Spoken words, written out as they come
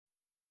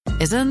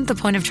Isn't the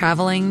point of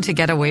traveling to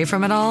get away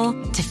from it all?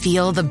 To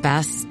feel the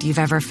best you've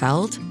ever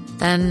felt?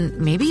 Then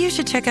maybe you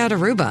should check out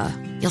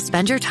Aruba. You'll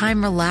spend your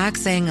time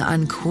relaxing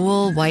on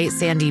cool, white,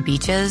 sandy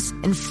beaches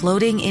and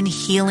floating in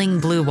healing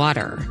blue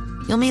water.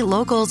 You'll meet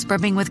locals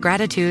brimming with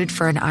gratitude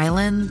for an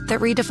island that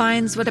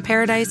redefines what a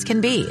paradise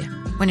can be.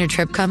 When your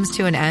trip comes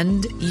to an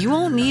end, you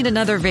won't need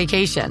another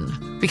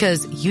vacation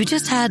because you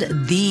just had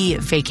the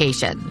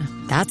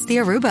vacation. That's the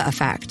Aruba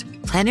effect.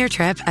 Plan your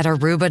trip at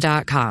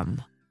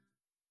Aruba.com.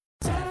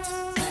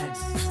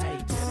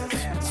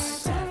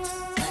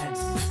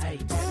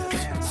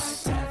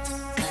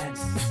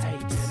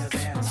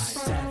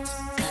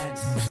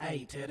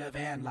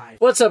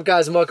 What's up,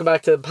 guys, and welcome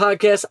back to the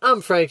podcast.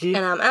 I'm Frankie.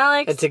 And I'm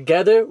Alex. And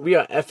together, we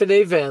are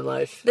F&A Van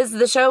Life. This is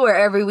the show where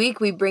every week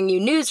we bring you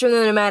news from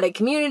the nomadic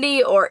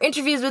community, or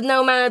interviews with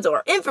nomads,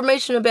 or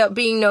information about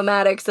being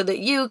nomadic so that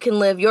you can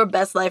live your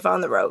best life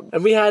on the road.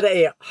 And we had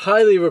a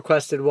highly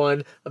requested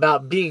one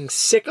about being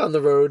sick on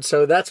the road,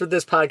 so that's what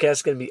this podcast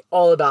is going to be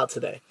all about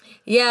today.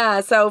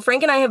 Yeah, so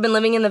Frank and I have been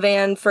living in the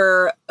van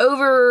for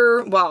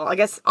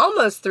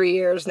almost 3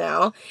 years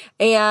now.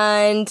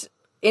 And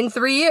in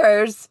 3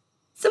 years,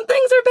 some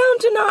things are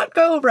bound to not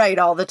go right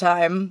all the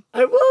time.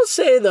 I will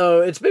say,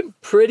 though, it's been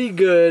pretty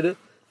good.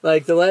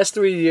 Like, the last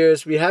 3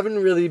 years, we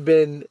haven't really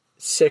been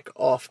sick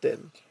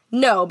often.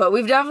 No, but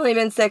we've definitely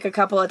been sick a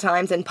couple of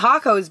times, and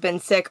Paco's been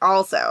sick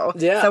also.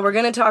 Yeah. So we're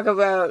going to talk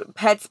about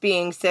pets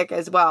being sick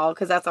as well,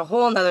 because that's a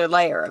whole nother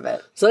layer of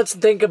it. So let's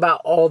think about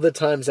all the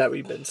times that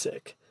we've been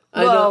sick.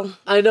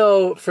 I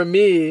know for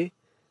me,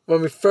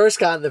 when we first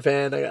got in the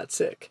van, I got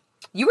sick.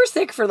 You were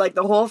sick for,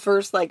 the whole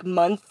first,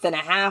 month and a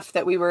half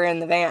that we were in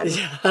the van.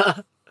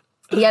 Yeah.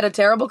 He had a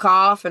terrible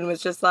cough and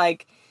was just I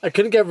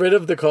couldn't get rid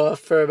of the cough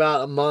for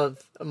about a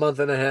month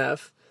and a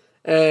half.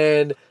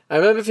 And I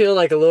remember feeling,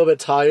 a little bit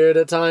tired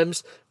at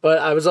times, but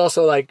I was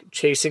also,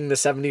 chasing the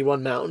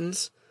 71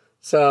 mountains.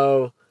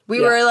 So,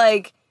 we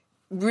were,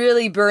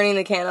 really burning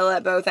the candle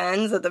at both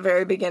ends at the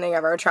very beginning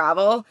of our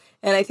travel.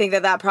 And I think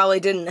that probably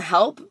didn't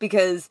help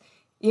because,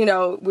 we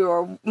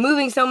were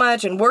moving so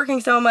much and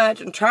working so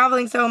much and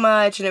traveling so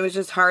much, and it was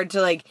just hard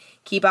to,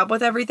 keep up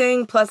with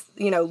everything. Plus,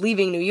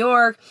 leaving New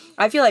York,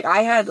 I feel like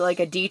I had,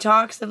 a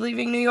detox of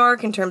leaving New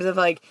York in terms of,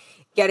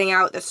 getting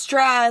out the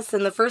stress,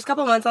 and the first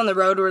couple months on the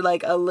road were,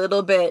 a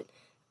little bit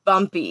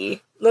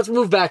bumpy. Let's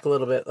move back a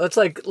little bit.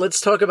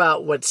 Let's talk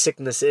about what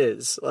sickness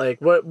is.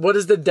 What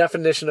is the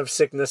definition of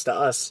sickness to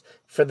us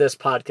for this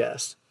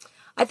podcast?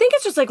 I think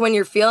it's just, when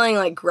you're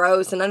feeling,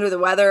 gross and under the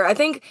weather. I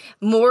think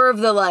more of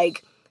the,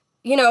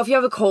 if you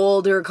have a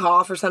cold or a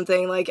cough or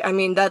something,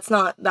 that's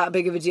not that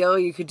big of a deal.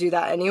 You could do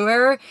that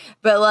anywhere.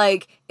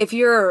 But, if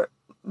you're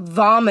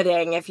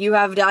vomiting, if you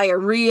have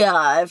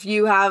diarrhea, if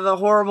you have a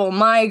horrible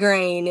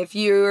migraine, if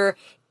you're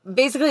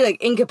basically,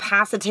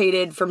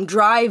 incapacitated from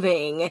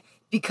driving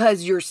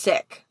because you're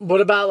sick.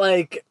 What about,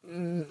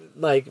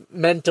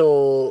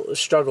 mental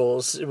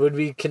struggles? Would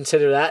we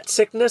consider that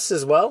sickness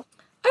as well?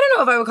 I don't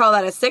know if I would call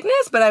that a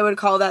sickness, but I would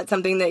call that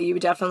something that you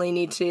definitely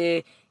need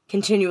to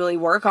continually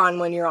work on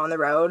when you're on the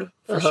road,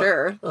 for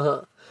sure.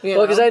 Well,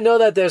 because I know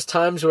that there's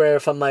times where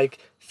if I'm,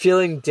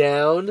 feeling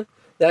down,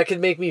 that could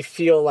make me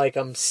feel like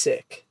I'm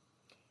sick.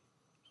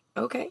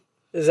 Okay.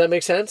 Does that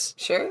make sense?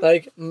 Sure.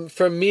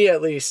 For me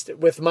at least,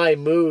 with my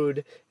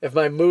mood, if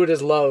my mood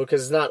is low,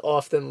 because it's not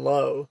often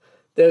low,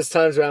 there's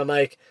times where I'm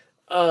I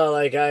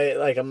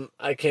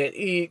can't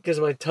eat because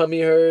my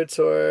tummy hurts,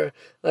 or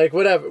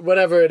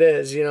whatever it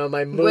is,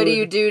 my mood. What do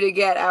you do to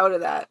get out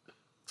of that?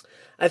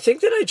 I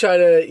think that I try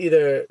to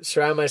either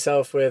surround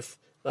myself with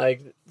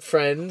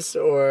friends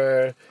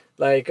or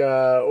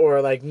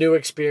new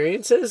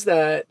experiences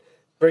that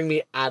bring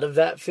me out of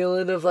that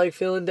feeling of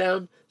feeling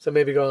down. So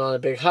maybe going on a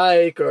big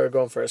hike or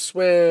going for a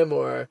swim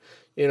or,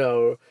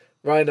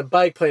 riding a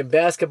bike, playing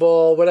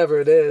basketball, whatever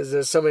it is.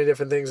 There's so many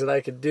different things that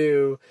I could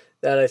do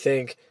that I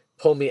think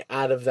pull me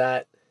out of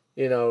that,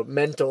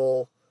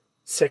 mental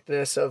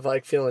sickness of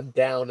feeling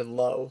down and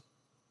low.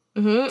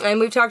 Mm-hmm. And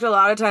we've talked a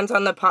lot of times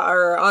on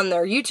on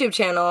their YouTube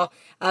channel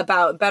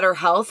about Better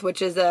Health,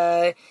 which is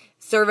a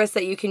service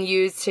that you can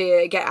use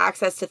to get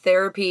access to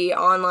therapy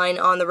online,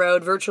 on the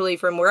road, virtually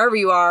from wherever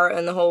you are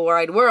in the whole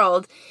wide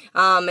world.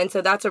 And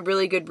so that's a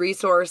really good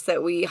resource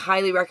that we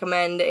highly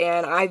recommend,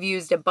 and I've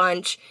used a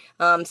bunch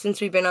since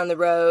we've been on the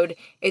road.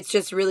 It's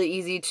just really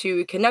easy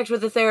to connect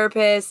with a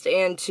therapist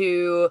and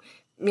to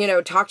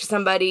talk to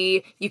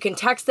somebody. You can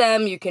text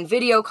them, you can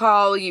video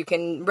call, you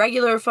can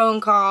regular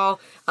phone call.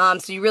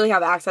 So you really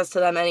have access to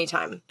them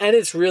anytime. And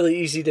it's really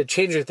easy to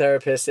change your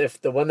therapist if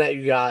the one that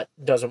you got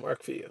doesn't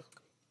work for you.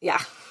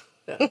 Yeah.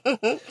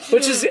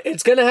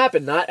 It's going to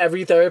happen. Not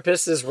every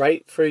therapist is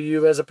right for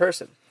you as a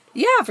person.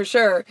 Yeah, for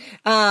sure.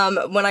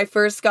 When I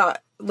first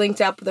got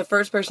linked up, the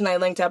first person I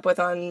linked up with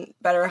on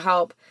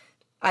BetterHelp,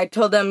 I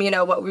told them,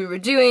 what we were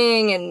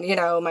doing and,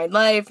 my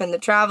life and the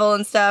travel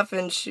and stuff.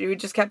 And she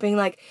just kept being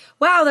like,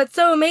 wow, that's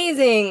so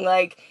amazing.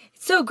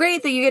 It's so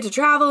great that you get to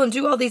travel and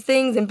do all these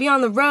things and be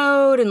on the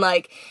road. And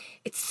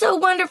it's so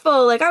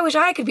wonderful. Like, I wish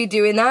I could be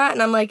doing that.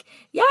 And I'm like,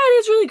 yeah, it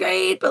is really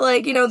great. But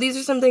like, these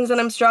are some things that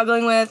I'm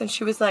struggling with. And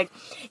she was like,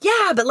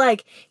 yeah, but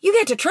like, you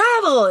get to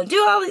travel and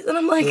do all these. And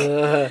I'm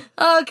like,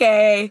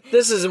 okay.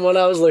 This isn't what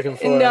I was looking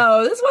for.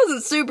 No, this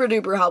wasn't super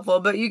duper helpful.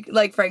 But you,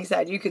 like Frank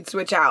said, you could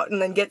switch out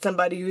and then get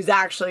somebody who's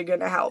actually going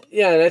to help.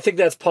 Yeah, and I think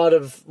that's part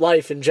of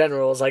life in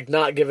general, is like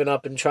not giving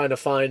up and trying to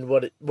find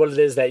what it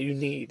is that you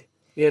need,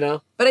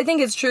 But I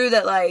think it's true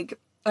that, like,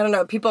 I don't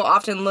know, people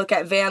often look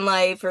at van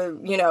life or,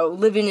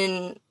 living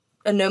in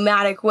a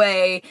nomadic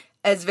way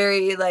as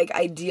very, like,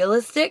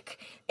 idealistic.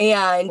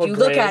 And or you grand.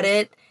 look at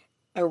it,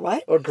 or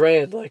what? Or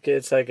grand, like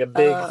it's like a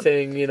big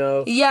thing,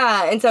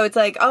 Yeah, and so it's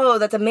like, oh,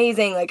 that's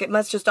amazing. Like, it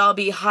must just all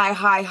be high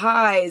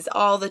highs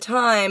all the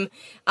time.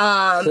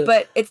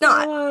 But it's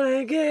not. I want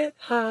to get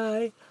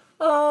high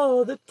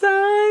all the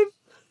time.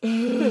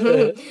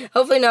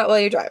 Hopefully not while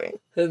you're driving.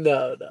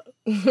 No.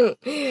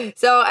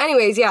 So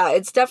anyways, yeah,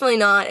 it's definitely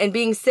not. And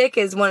being sick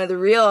is one of the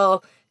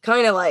real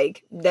kind of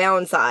like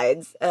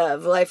downsides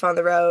of life on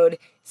the road.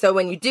 So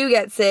when you do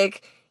get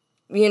sick,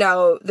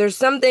 there's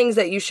some things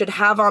that you should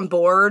have on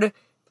board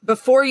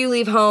before you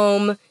leave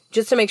home,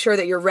 just to make sure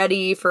that you're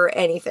ready for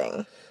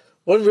anything.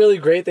 One really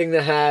great thing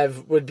to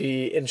have would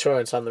be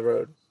insurance on the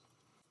road.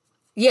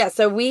 Yeah,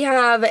 so we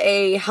have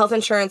a health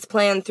insurance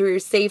plan through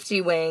Safety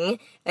Wing,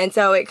 and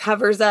so it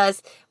covers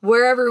us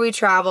wherever we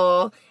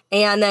travel,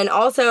 and then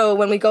also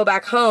when we go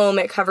back home,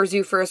 it covers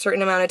you for a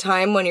certain amount of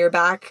time when you're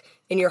back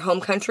in your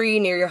home country,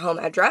 near your home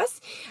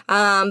address.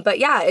 But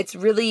yeah, it's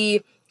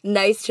really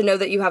nice to know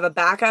that you have a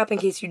backup in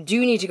case you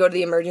do need to go to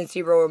the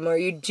emergency room, or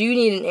you do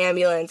need an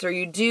ambulance, or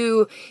you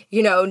do,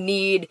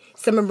 need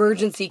some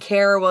emergency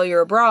care while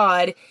you're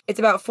abroad. It's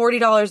about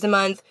 $40 a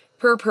month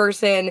per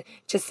person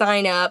to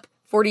sign up.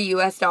 $40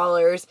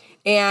 US,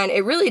 and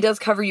it really does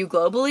cover you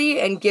globally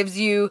and gives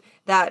you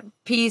that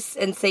peace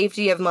and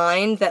safety of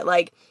mind that,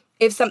 like,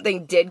 if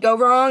something did go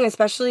wrong,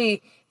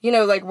 especially,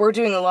 like, we're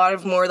doing a lot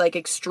of more, like,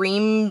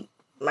 extreme,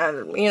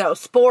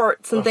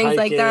 sports and or things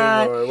like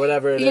that. Or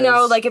whatever it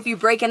is. Like, if you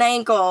break an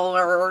ankle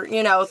or,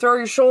 throw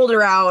your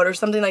shoulder out or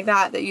something like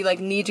that you, like,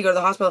 need to go to the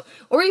hospital.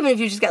 Or even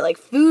if you just get, like,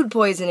 food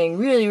poisoning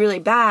really, really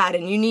bad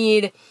and you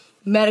need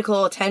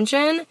medical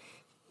attention,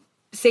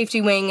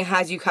 Safety Wing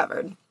has you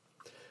covered.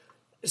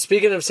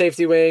 Speaking of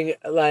Safety Wing,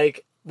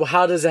 like,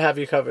 how does it have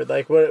you covered?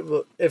 Like,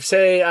 what if,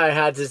 say, I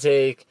had to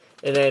take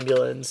an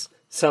ambulance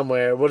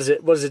somewhere? What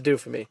does it do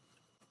for me?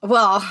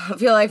 Well, I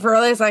feel like for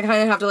this, I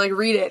kind of have to, like,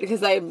 read it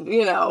because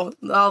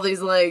all these,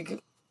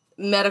 like,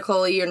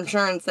 medical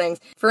insurance things.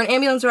 For an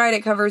ambulance ride,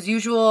 it covers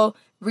usual,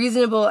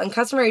 reasonable, and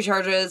customary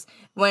charges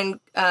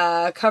when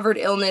covered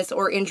illness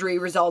or injury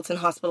results in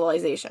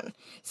hospitalization.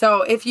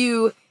 So if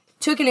you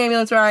took an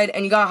ambulance ride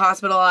and you got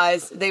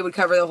hospitalized, they would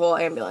cover the whole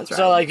ambulance ride.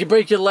 So, like, you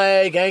break your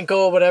leg,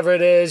 ankle, whatever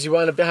it is, you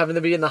wind up having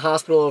to be in the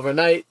hospital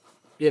overnight,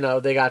 they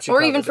got you or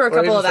covered. even for a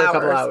couple of hours. A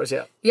couple hours,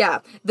 yeah.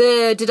 Yeah.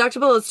 The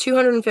deductible is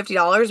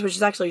 $250, which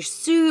is actually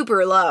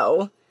super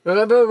low.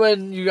 Remember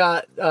when you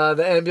got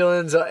the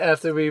ambulance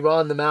after we were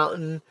on the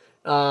mountain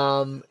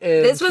in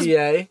This was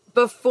PA?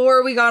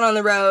 Before we got on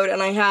the road,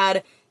 and I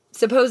had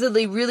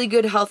supposedly really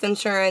good health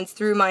insurance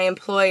through my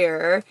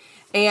employer,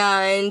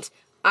 and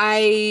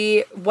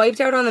I wiped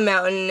out on the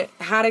mountain,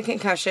 had a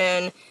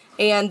concussion,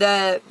 and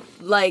the,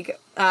 like,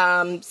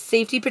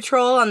 safety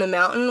patrol on the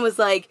mountain was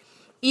like,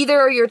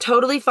 either you're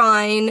totally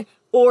fine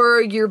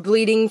or you're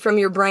bleeding from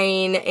your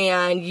brain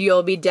and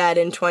you'll be dead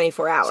in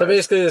 24 hours. So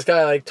basically this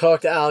guy, like,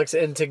 talked to Alex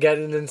into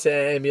getting into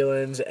an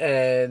ambulance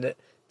and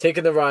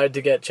taking the ride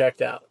to get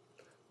checked out.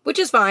 Which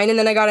is fine, and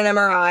then I got an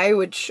MRI,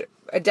 which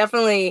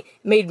definitely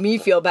made me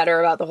feel better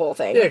about the whole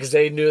thing. Yeah, because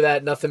they knew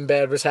that nothing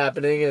bad was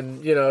happening,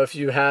 and, if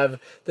you have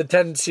the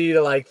tendency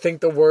to, like, think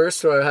the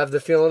worst or have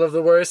the feeling of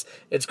the worst,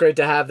 it's great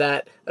to have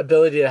that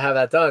ability to have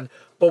that done.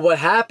 But what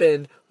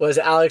happened was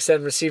Alex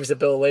then receives the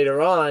bill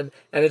later on,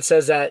 and it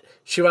says that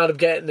she wound up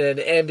getting an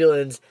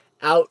ambulance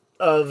out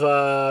of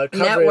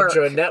coverage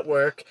or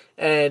network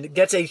and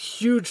gets a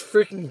huge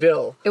freaking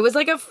bill. It was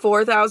like a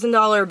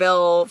 $4,000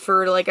 bill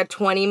for, like, a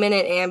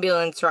 20-minute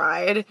ambulance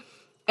ride.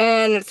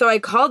 And so I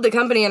called the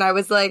company and I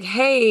was like,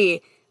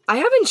 hey, I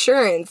have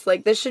insurance.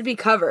 Like, this should be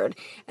covered.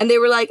 And they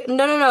were like,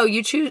 no,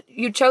 you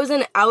chose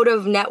an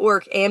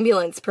out-of-network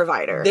ambulance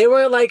provider. They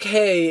weren't like,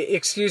 hey,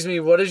 excuse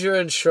me, what is your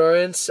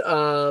insurance?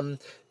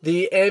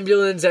 The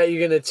ambulance that you're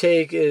going to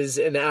take is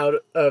an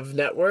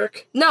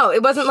out-of-network? No,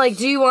 it wasn't like,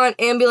 do you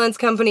want ambulance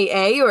company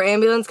A or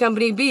ambulance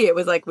company B? It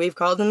was like, we've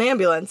called an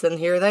ambulance, and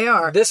here they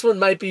are. This one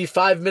might be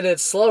 5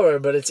 minutes slower,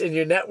 but it's in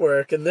your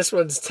network, and this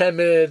one's 10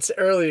 minutes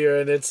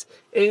earlier, and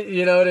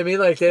you know what I mean?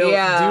 Like, they don't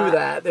do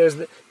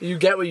that. You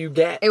get what you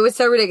get. It was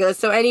so ridiculous.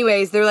 So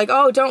anyways, they're like,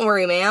 oh, don't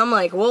worry, ma'am.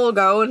 Like, we'll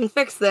go and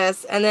fix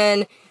this. And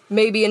then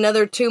maybe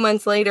another 2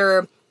 months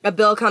later, a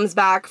bill comes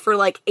back for,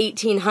 like,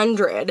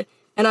 $1,800.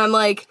 And I'm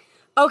like,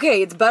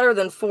 okay, it's better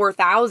than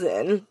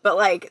 $4,000, but,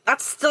 like,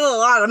 that's still a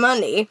lot of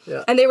money.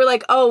 Yeah. And they were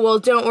like, oh, well,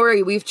 don't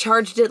worry. We've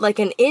charged it like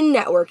an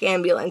in-network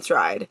ambulance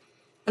ride.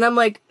 And I'm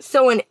like,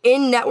 so an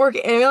in-network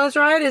ambulance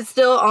ride is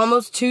still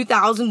almost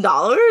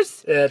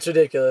 $2,000? Yeah, it's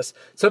ridiculous.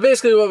 So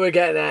basically what we're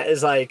getting at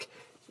is like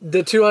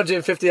the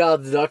 $250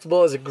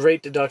 deductible is a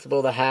great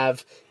deductible to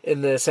have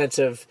in the sense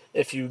of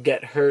if you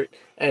get hurt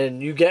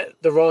and you get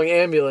the wrong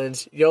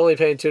ambulance, you're only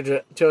paying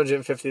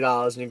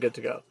 $250 and you're good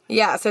to go.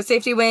 Yeah, so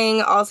Safety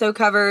Wing also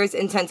covers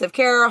intensive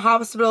care,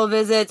 hospital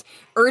visits,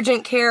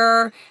 urgent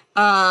care,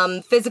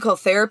 physical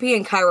therapy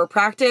and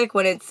chiropractic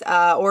when it's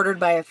ordered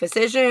by a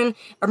physician,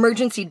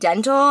 emergency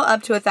dental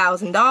up to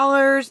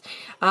 $1,000,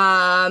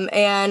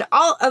 and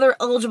all other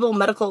eligible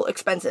medical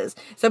expenses.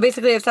 So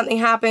basically, if something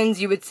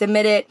happens, you would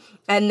submit it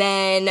and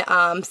then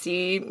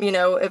see,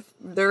 if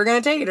they're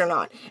going to take it or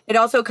not. It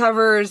also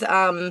covers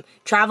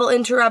travel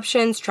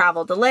interruptions,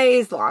 travel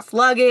delays, lost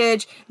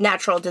luggage,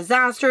 natural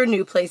disaster,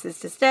 new places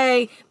to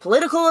stay,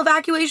 political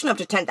evacuation up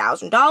to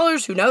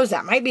 $10,000. Who knows?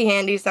 That might be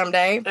handy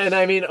someday. And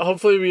I mean,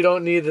 hopefully we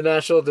don't need the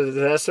natural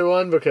disaster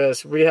one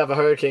because we have a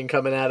hurricane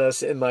coming at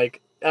us in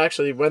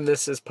actually when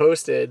this is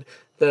posted,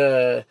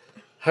 the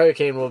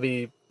hurricane will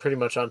be pretty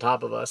much on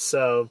top of us.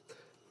 So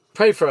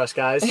pray for us,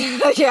 guys.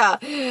 Yeah.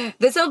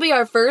 This will be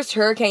our first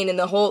hurricane in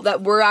the whole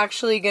that we're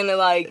actually going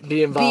to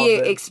be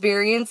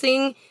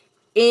experiencing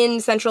in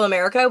Central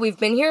America. We've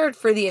been here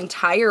for the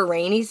entire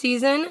rainy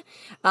season.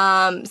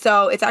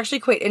 So it's actually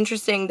quite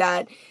interesting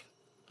that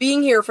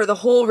being here for the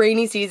whole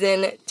rainy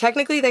season,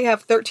 technically they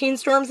have 13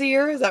 storms a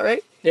year. Is that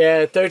right?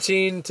 Yeah,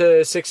 13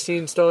 to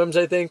 16 storms,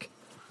 I think.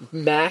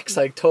 Max,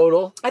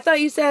 total. I thought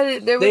you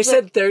said there was They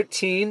said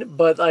 13,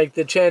 but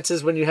the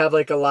chances when you have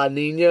a La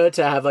Nina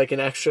to have an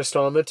extra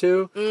storm or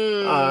two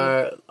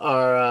are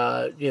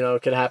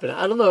could happen.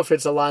 I don't know if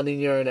it's a La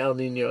Nina or an El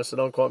Nino, so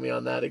don't quote me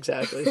on that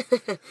exactly.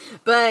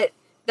 But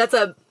that's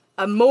a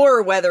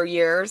more weather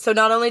year. So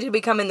not only did we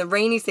come in the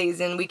rainy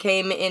season, we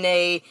came in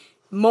a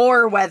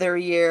more weather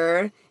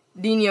year.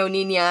 Niño,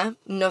 Niña,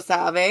 no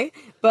sabe,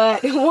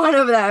 but one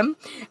of them.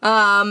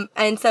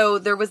 And so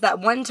there was that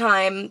one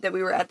time that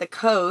we were at the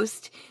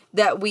coast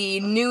that we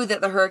knew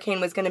that the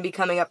hurricane was going to be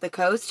coming up the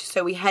coast,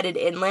 so we headed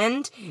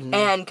inland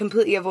and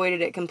completely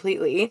avoided it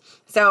completely.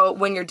 So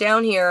when you're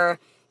down here,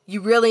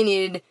 you really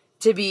need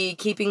to be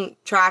keeping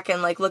track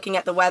and looking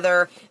at the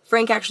weather.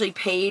 Frank actually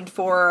paid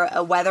for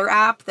a weather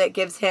app that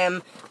gives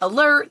him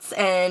alerts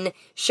and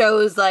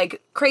shows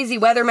crazy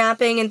weather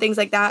mapping and things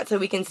like that, so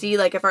we can see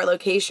if our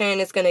location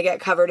is going to get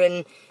covered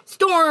in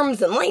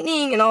storms and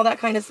lightning and all that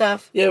kind of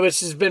stuff. Yeah, which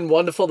has been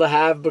wonderful to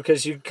have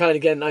because you kind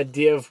of get an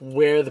idea of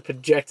where the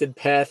projected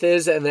path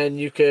is, and then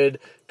you could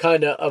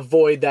kind of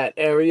avoid that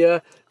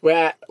area.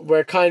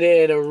 We're kind of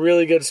in a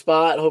really good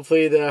spot.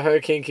 Hopefully the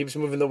hurricane keeps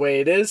moving the way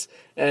it is,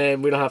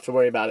 and we don't have to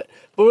worry about it.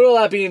 But with all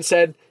that being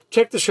said,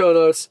 check the show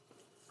notes.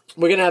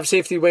 We're going to have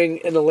Safety Wing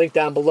in the link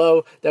down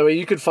below. That way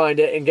you could find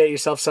it and get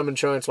yourself some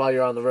insurance while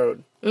you're on the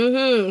road.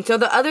 So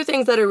the other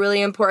things that are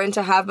really important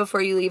to have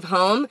before you leave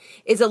home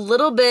is a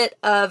little bit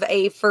of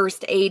a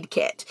first aid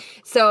kit.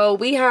 So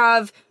we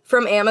have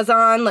from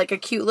Amazon a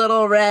cute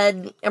little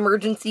red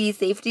emergency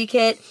safety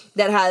kit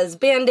that has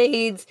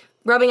Band-Aids,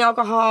 rubbing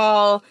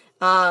alcohol,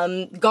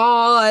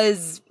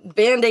 gauze,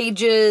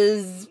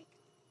 bandages.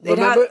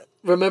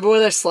 Remember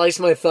when I sliced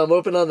my thumb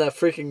open on that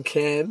freaking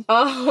can?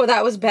 Oh,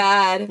 that was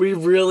bad. We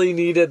really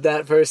needed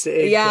that first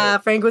aid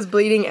kit. Frank was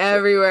bleeding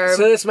everywhere.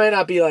 So this might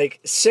not be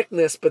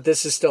sickness, but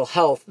this is still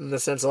health in the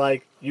sense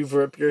of you've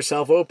ripped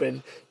yourself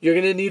open. You're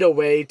going to need a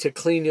way to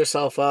clean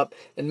yourself up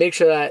and make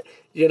sure that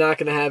you're not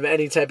going to have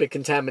any type of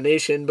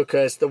contamination,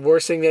 because the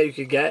worst thing that you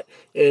could get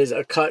is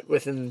a cut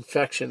with an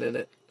infection in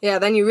it. Yeah,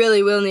 then you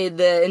really will need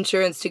the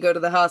insurance to go to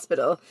the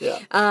hospital. Yeah.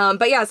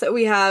 But yeah, so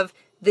we have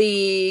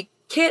the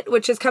kit,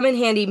 which has come in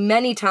handy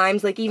many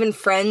times. Even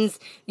friends,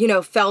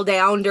 fell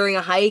down during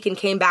a hike and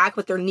came back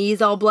with their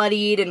knees all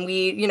bloodied, and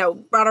we,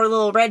 brought our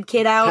little red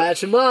kit out.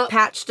 Patched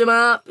them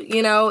up.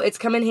 It's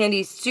come in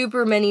handy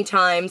super many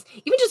times.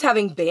 Even just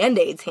having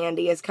Band-Aids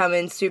handy has come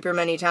in super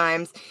many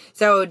times.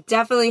 So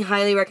definitely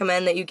highly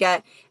recommend that you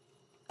get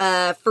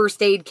a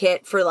first aid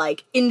kit for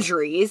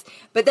injuries,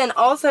 but then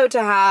also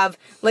to have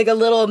a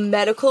little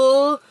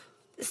medical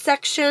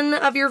section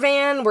of your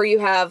van where you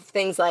have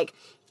things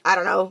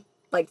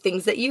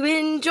things that you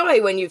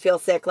enjoy when you feel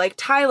sick, like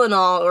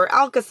Tylenol or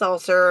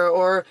Alka-Seltzer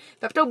or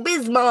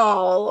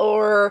Pepto-Bismol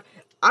or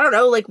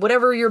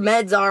whatever your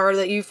meds are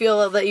that you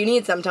feel that you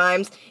need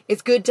sometimes.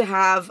 It's good to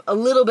have a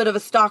little bit of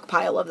a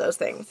stockpile of those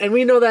things. And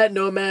we know that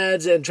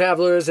nomads and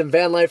travelers and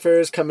van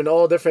lifers come in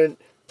all different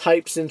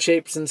types and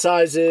shapes and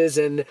sizes,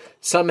 and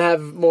some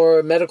have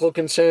more medical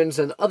concerns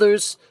than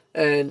others,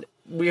 and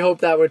we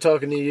hope that we're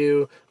talking to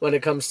you when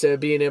it comes to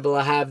being able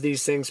to have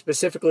these things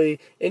specifically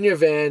in your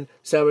van,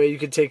 so that way you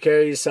can take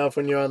care of yourself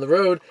when you're on the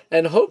road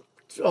and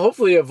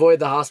hopefully avoid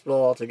the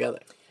hospital altogether.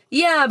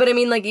 Yeah, but I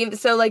mean,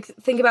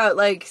 think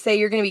about, say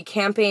you're going to be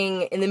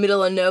camping in the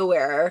middle of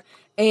nowhere,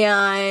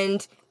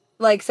 and,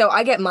 so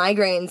I get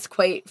migraines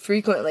quite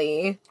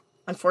frequently,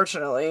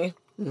 unfortunately.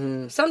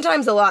 Mm-hmm.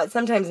 Sometimes a lot,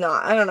 sometimes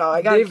not. I don't know.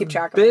 I gotta keep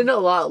track of it. They've been a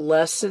lot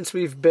less since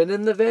we've been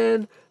in the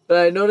van, but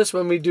I notice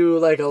when we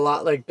do, a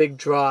lot, big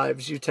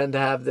drives, you tend to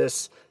have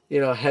this,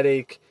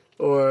 headache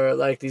or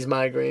like these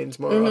migraines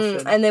more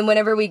often. And then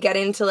whenever we get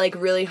into like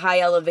really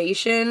high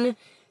elevation,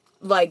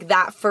 like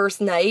that first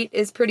night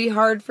is pretty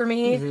hard for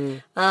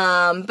me.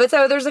 But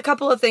so there's a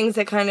couple of things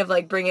that kind of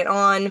like bring it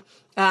on.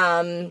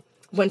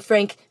 When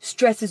Frank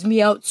stresses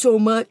me out so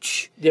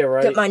much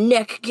that my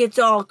neck gets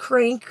all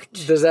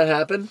cranked. Does that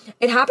happen?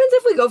 It happens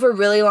if we go for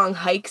really long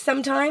hikes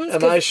sometimes.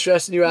 Am I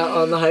stressing you out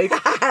on the hike?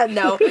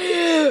 No.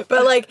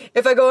 But like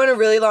if I go on a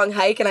really long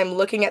hike and I'm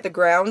looking at the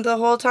ground the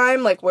whole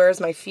time, like where's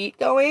my feet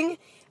going?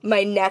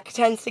 My neck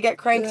tends to get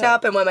cranked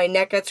up, and when my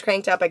neck gets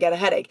cranked up, I get a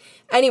headache.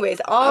 Anyways,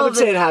 I would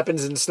say it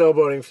happens in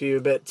snowboarding for you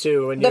a bit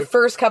too. When the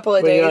first couple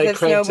of days of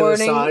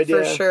snowboarding, side,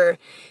 for sure.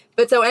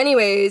 But so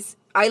anyways,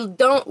 I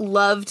don't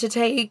love to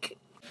take...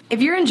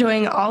 If you're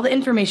enjoying all the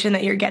information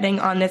that you're getting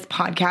on this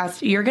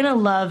podcast, you're going to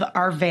love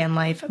our van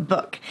life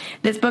book.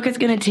 This book is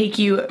going to take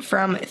you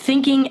from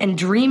thinking and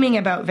dreaming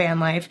about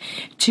van life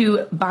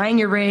to buying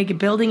your rig,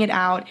 building it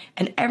out,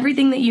 and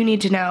everything that you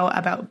need to know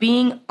about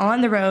being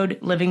on the road,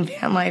 living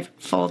van life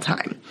full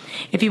time.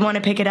 If you want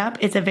to pick it up,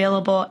 it's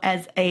available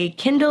as a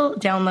Kindle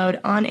download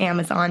on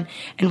Amazon,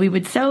 and we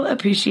would so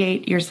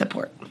appreciate your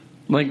support.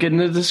 Link in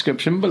the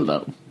description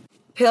below.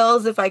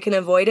 Pills if I can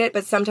avoid it,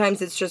 but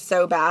sometimes it's just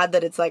so bad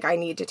that it's like I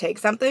need to take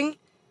something.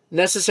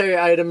 Necessary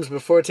items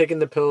before taking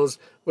the pills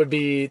would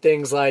be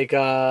things like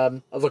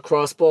a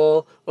lacrosse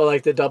ball or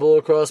like the double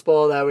lacrosse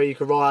ball. That way you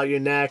can roll out your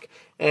neck,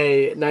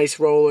 a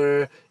nice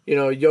roller,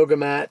 yoga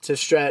mat to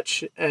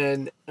stretch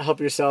and help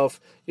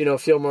yourself,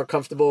 feel more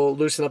comfortable,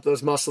 loosen up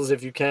those muscles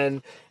if you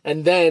can.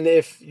 And then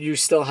if you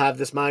still have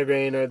this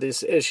migraine or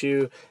this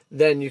issue,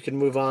 then you can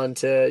move on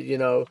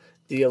to,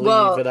 the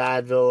Aleve or the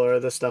Advil or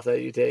the stuff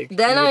that you take.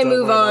 Then I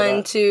move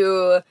on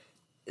to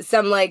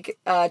some like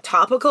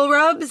topical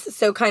rubs,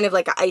 so kind of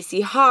like an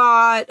icy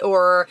hot,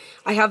 or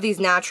I have these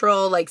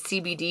natural like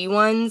CBD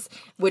ones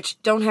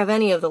which don't have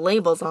any of the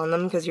labels on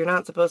them because you're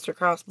not supposed to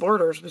cross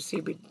borders with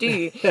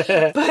CBD.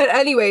 But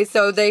anyway,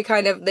 so they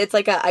it's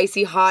like a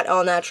icy hot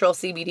all natural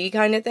CBD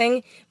kind of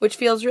thing, which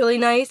feels really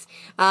nice.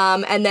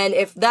 And then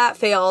if that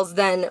fails,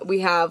 then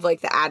we have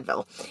like the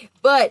Advil.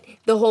 But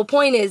the whole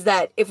point is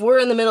that if we're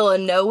in the middle of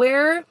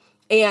nowhere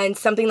and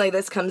something like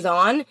this comes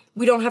on,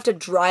 we don't have to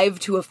drive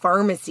to a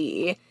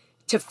pharmacy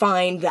to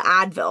find the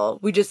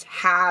Advil. We just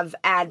have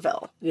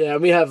Advil. Yeah,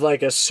 we have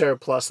like a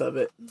surplus of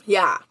it.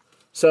 Yeah.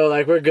 So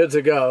like we're good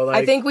to go. Like,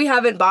 I think we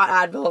haven't bought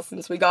Advil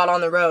since we got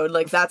on the road.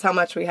 Like that's how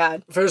much we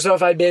had. First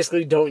off, I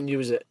basically don't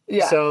use it.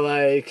 Yeah. So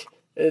like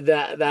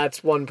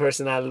that's one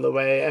person out of the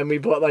way. And we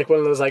bought like one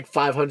of those like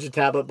 500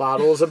 tablet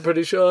bottles, I'm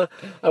pretty sure.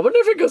 I wonder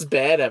if it goes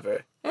bad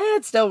ever.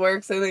 It still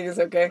works. I think it's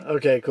okay.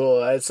 Okay,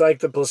 cool. It's like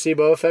the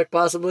placebo effect,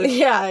 possibly.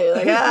 Yeah, you're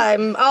like,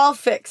 I'm all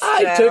fixed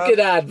I now. took an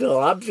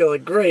Advil. I'm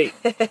feeling great.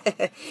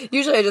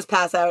 Usually I just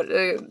pass out.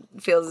 It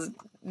feels,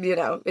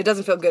 it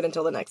doesn't feel good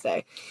until the next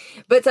day.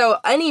 But so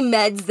any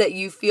meds that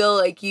you feel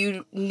like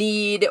you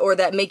need or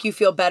that make you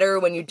feel better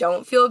when you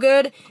don't feel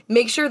good,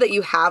 make sure that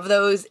you have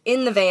those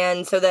in the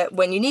van so that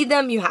when you need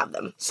them, you have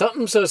them.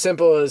 Something so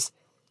simple as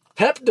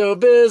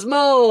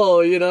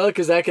Pepto-Bismol,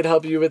 because that could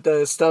help you with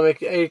the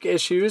stomach ache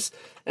issues.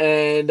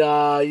 And,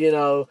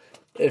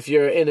 if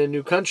you're in a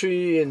new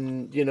country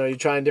and, you're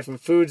trying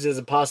different foods, there's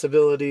a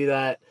possibility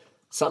that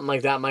something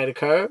like that might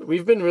occur.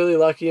 We've been really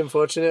lucky and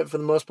fortunate for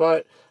the most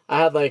part. I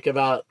had like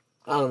about,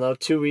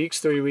 2 weeks,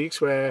 3 weeks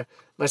where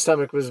my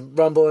stomach was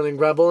rumbling and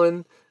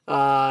grumbling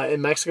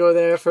in Mexico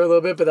there for a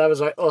little bit. But that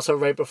was also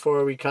right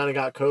before we kind of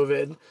got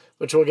COVID,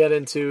 which we'll get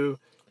into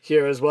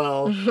here as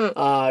well.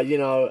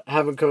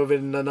 Having COVID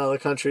in another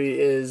country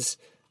is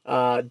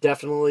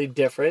definitely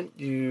different.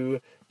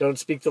 You don't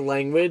speak the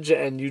language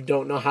and you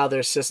don't know how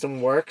their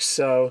system works,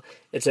 so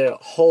it's a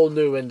whole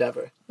new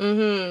endeavor.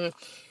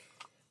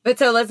 But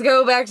so let's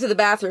go back to the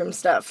bathroom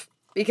stuff,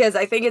 because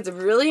I think it's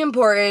really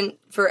important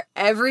for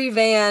every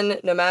van,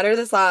 no matter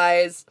the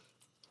size,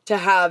 to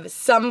have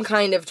some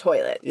kind of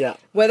toilet. Yeah.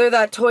 Whether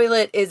that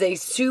toilet is a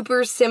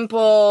super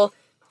simple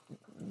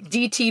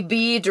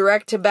DTB,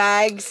 direct to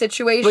bag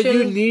situation. But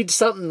you need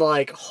something to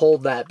like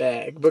hold that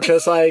bag,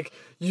 because like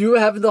you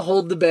having to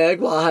hold the bag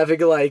while having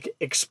like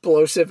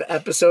explosive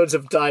episodes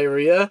of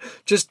diarrhea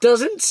just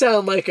doesn't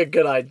sound like a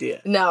good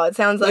idea. No, it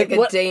sounds like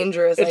a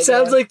dangerous idea. It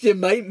sounds like you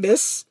might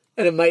miss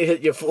and it might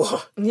hit your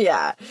floor.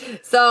 Yeah.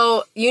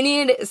 So you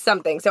need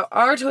something. So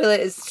our toilet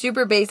is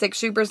super basic,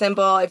 super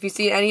simple. If you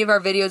see any of our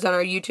videos on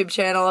our YouTube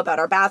channel about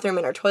our bathroom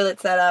and our toilet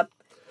setup.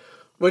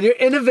 When you're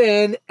in a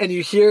van and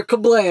you hear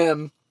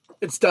kablam,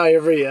 it's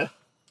diarrhea.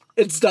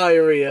 It's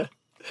diarrhea.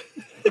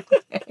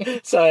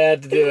 So I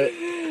had to do it.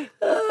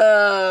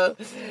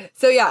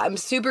 So yeah, I'm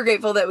super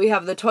grateful that we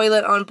have the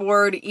toilet on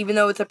board, even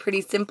though it's a pretty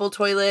simple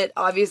toilet.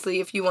 Obviously,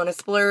 if you want to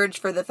splurge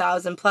for the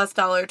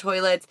 $1,000+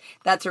 toilets,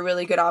 that's a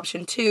really good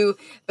option too.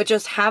 But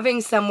just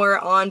having somewhere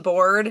on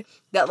board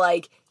that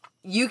like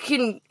you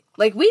can,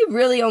 like, we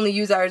really only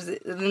use ours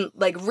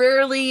like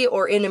rarely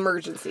or in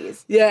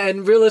emergencies. Yeah,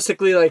 and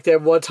realistically, like, there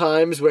were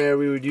times where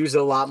we would use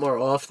it a lot more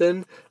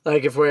often.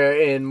 Like if we're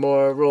in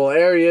more rural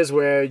areas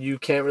where you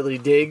can't really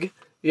dig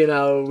you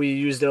know, we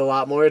used it a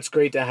lot more. It's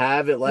great to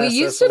have. It lasts us We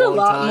used it a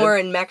lot time. more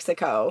in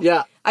Mexico.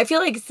 Yeah. I feel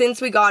like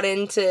since we got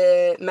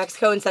into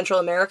Mexico and Central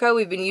America,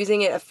 we've been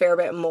using it a fair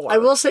bit more. I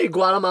will say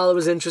Guatemala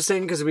was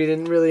interesting because we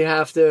didn't really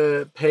have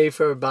to pay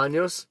for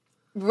baños.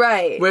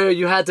 Right. Where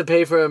you had to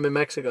pay for them in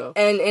Mexico.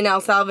 And in El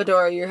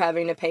Salvador, you're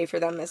having to pay for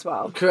them as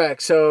well.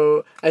 Correct.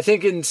 So I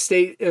think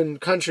in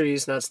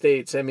countries, not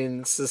states, I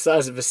mean, it's the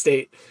size of a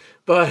state,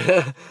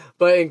 but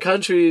in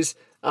countries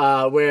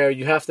where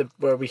we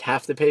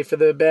have to pay for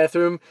the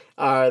bathroom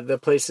are the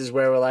places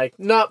where we're like,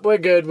 nope, we're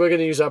good. We're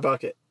going to use our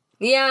bucket.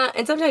 Yeah,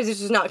 and sometimes it's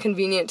just not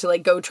convenient to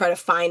like go try to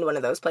find one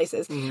of those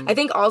places. Mm-hmm. I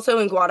think also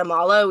in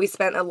Guatemala, we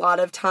spent a lot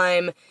of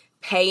time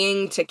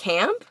paying to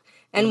camp.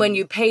 And when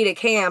you pay to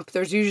camp,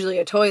 there's usually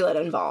a toilet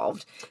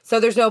involved. So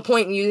there's no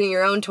point in using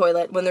your own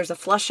toilet when there's a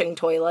flushing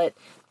toilet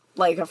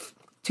like a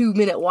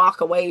 2-minute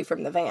walk away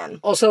from the van.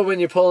 Also,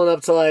 when you're pulling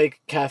up to like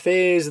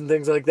cafes and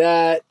things like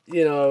that,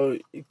 you know,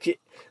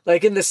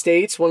 like in the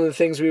States, one of the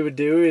things we would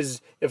do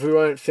is if we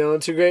weren't feeling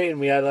too great and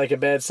we had like a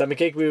bad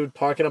stomachache, we would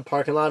park in a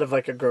parking lot of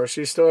like a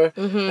grocery store.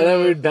 Mm-hmm. And then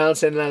we would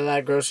bounce in and out of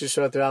that grocery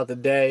store throughout the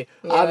day.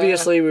 Yeah.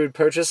 Obviously, we would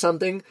purchase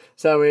something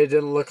so that way it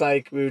didn't look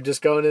like we were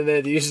just going in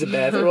there to use the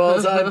bathroom all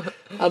the time.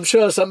 I'm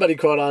sure somebody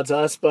caught on to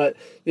us, but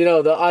you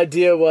know, the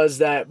idea was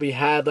that we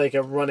had like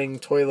a running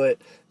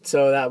toilet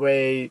so that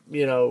way,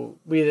 you know,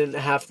 we didn't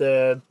have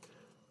to,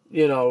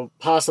 you know,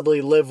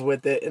 possibly live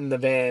with it in the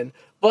van.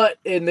 But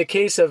in the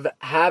case of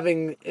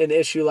having an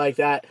issue like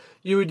that,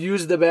 you would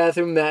use the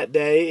bathroom that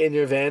day in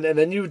your van, and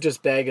then you would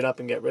just bag it up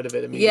and get rid of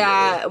it immediately.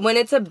 Yeah, when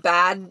it's a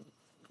bad,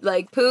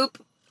 like,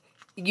 poop,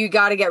 you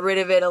got to get rid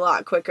of it a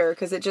lot quicker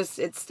because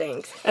it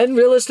stinks. And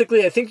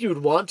realistically, I think you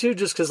would want to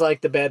just because,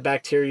 like, the bad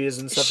bacteria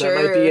and stuff that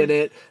might be in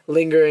it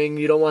lingering.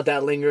 You don't want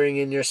that lingering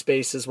in your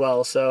space as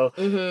well. So,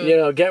 you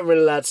know, getting rid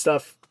of that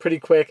stuff pretty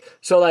quick.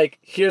 So, like,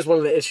 here's one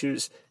of the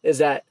issues is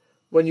that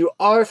when you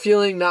are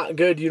feeling not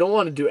good, you don't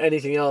want to do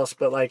anything else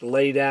but, like,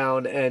 lay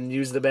down and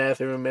use the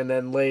bathroom and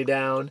then lay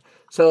down.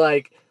 So,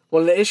 like,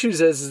 one of the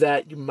issues is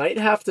that you might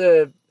have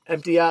to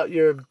empty out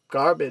your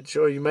garbage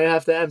or you might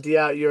have to empty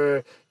out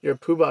your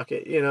poo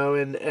bucket, you know,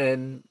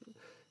 and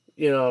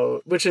you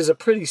know, which is a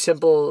pretty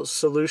simple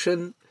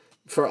solution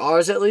for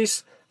ours at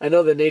least. I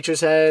know the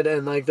Nature's Head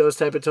and like those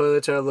type of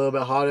toilets are a little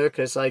bit harder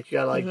because like you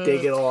gotta like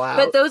dig it all out.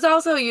 But those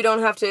also you don't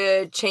have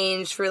to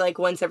change for like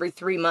once every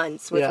 3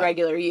 months with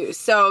regular use.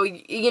 So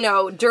you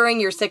know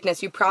during your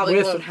sickness you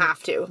probably won't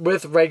have to.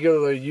 With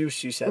regular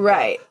use, you said.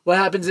 Right. That. What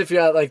happens if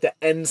you're at like the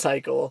end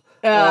cycle?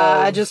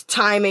 Just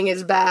timing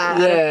is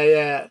bad.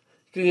 Yeah.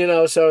 You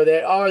know, so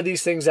there are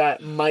these things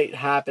that might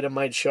happen and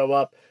might show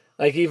up.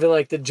 Like even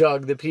like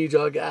the pee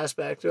jug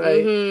aspect,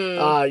 right?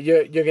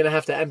 Mm-hmm. You're gonna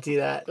have to empty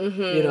that,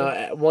 you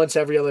know, once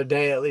every other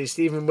day at least,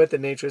 even with the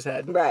Nature's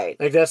Head. Right.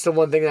 Like that's the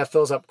one thing that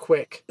fills up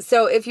quick.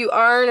 So if you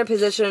are in a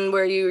position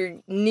where you're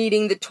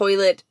needing the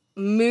toilet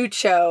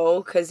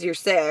mucho because you're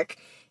sick,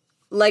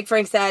 like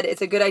Frank said,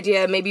 it's a good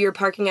idea. Maybe you're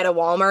parking at a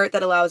Walmart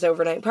that allows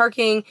overnight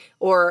parking,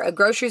 or a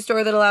grocery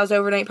store that allows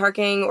overnight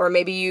parking, or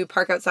maybe you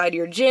park outside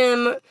your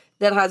gym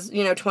that has,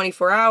 you know,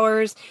 24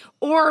 hours,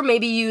 or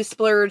maybe you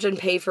splurge and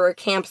pay for a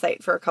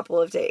campsite for a couple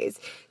of days,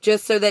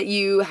 just so that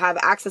you have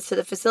access to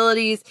the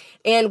facilities.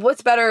 And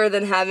what's better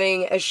than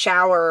having a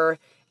shower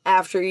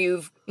after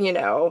you've, you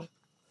know,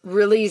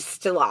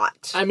 released a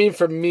lot? I mean,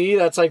 for me,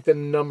 that's like the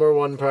number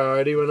one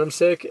priority when I'm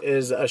sick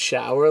is a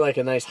shower, like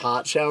a nice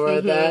hot shower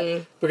at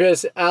that.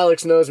 Because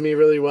Alex knows me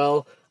really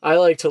well. I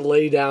like to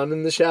lay down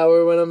in the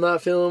shower when I'm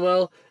not feeling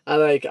well.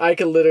 I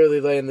could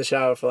literally lay in the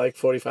shower for like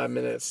 45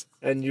 minutes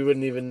and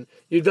you'd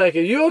be like, are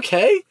you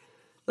okay?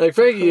 Like,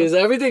 Frankie, is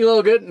everything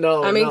all good?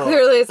 No. I mean,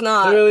 clearly it's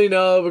not. Clearly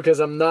no, because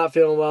I'm not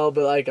feeling well,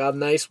 but like a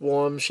nice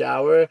warm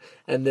shower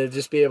and to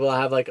just be able to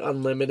have like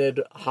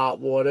unlimited hot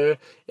water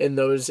in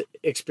those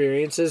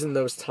experiences and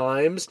those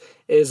times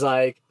is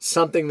like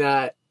something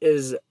that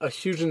is a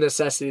huge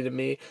necessity to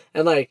me.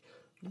 And like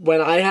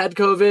when I had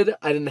COVID,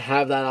 I didn't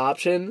have that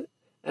option.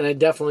 And I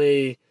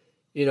definitely,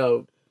 you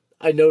know,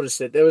 I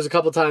noticed it. There was a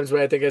couple times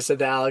where I think I said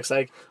to Alex,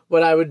 like,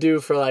 what I would do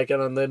for, like,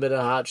 an unlimited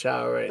hot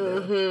shower right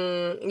now.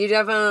 Mm-hmm. You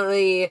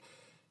definitely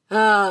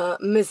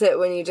miss it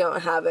when you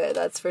don't have it,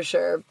 that's for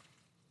sure.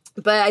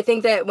 But I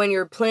think that when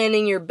you're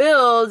planning your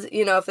build,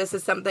 you know, if this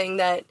is something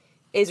that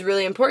is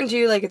really important to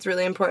you, like it's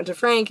really important to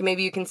Frank,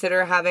 maybe you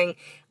consider having,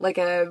 like,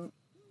 a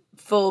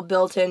full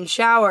built-in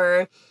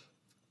shower.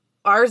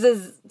 Ours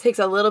takes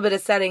a little bit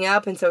of setting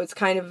up, and so it's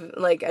kind of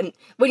like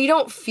when you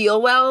don't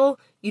feel well,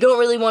 you don't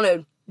really want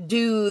to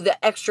do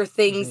the extra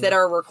things that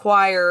are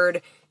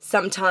required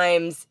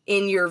sometimes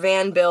in your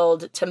van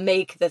build to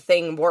make the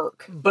thing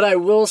work. But I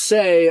will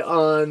say,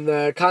 on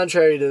the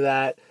contrary to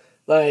that,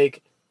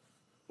 like,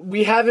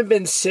 we haven't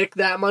been sick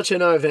that much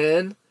in our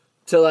van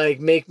to, like,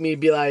 make me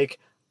be like,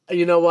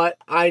 you know what,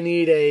 I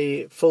need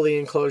a fully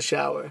enclosed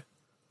shower.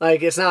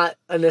 Like, it's not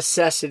a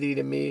necessity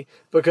to me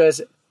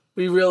because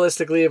we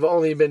realistically have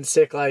only been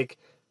sick, like,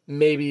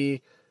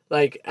 maybe,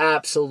 like,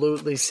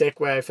 absolutely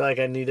sick where I feel like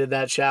I needed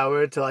that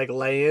shower to, like,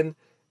 lay in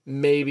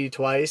maybe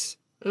twice.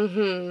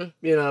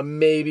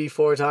 maybe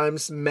 4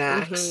 times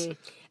max.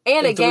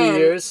 And in 3 again,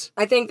 years.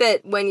 I think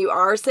that when you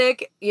are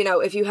sick,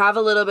 if you have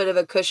a little bit of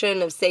a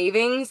cushion of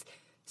savings,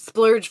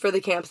 splurge for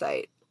the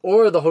campsite.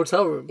 Or the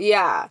hotel room.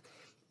 Yeah.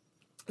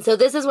 So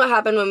this is what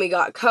happened when we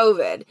got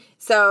COVID.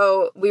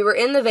 So we were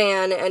in the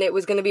van, and it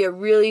was going to be a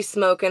really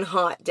smoking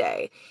hot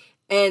day.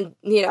 And,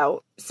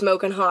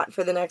 smoking hot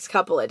for the next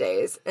couple of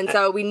days. And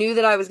so we knew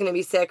that I was going to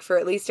be sick for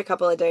at least a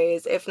couple of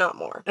days, if not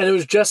more. And it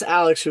was just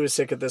Alex who was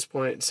sick at this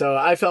point. So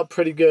I felt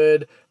pretty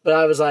good, but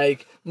I was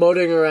like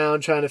motoring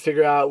around trying to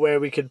figure out where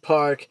we could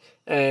park.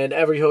 And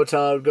every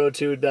hotel I would go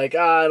to would be like,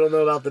 I don't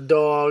know about the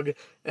dog.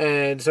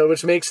 And so,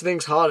 which makes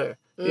things hotter,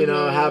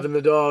 having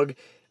the dog,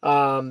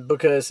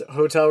 because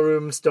hotel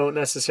rooms don't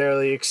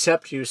necessarily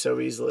accept you so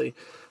easily.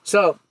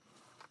 So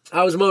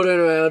I was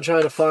motoring around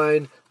trying to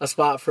find a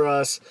spot for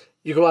us.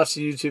 You can watch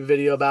the YouTube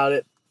video about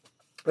it.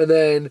 And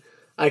then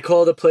I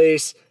called the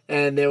place,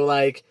 and they were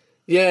like,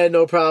 yeah,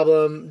 no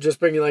problem. Just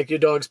bring your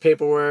dog's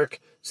paperwork,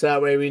 so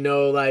that way we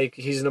know,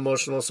 he's an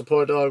emotional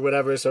support dog,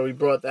 whatever. So we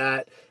brought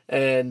that,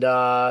 and,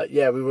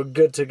 we were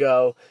good to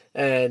go.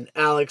 And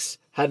Alex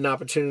had an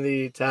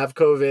opportunity to have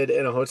COVID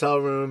in a hotel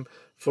room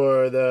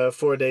for the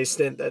 4-day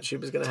stint that she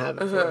was going to have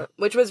it for.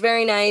 Which was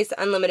very nice.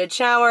 Unlimited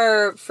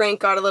shower. Frank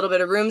got a little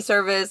bit of room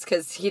service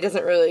because he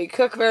doesn't really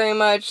cook very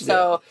much.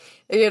 So,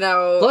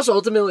 Plus,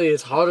 ultimately,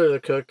 it's harder to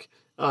cook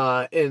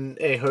in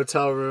a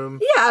hotel room.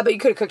 Yeah, but you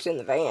could have cooked in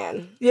the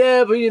van.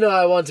 Yeah, but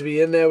I want to be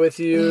in there with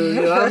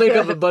you. I'll make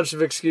up a bunch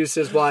of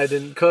excuses why I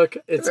didn't cook.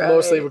 It's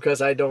mostly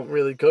because I don't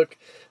really cook.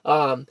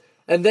 And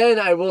then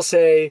I will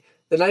say,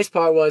 the nice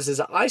part is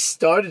I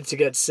started to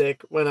get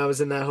sick when I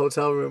was in that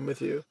hotel room with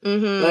you.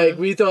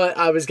 We thought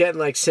I was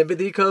getting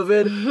sympathy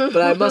COVID,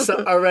 but I must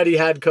have already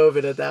had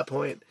COVID at that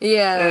point.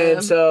 Yeah.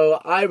 And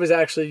so I was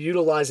actually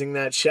utilizing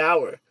that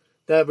shower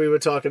that we were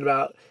talking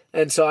about.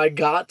 And so I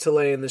got to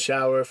lay in the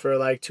shower for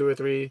 2 or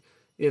 3,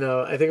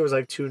 I think it was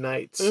 2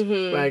 nights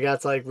where I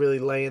got to really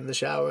lay in the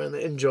shower and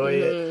enjoy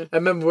it. I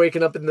remember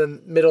waking up in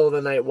the middle of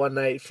the night one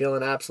night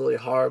feeling absolutely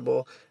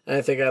horrible. And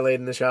I think I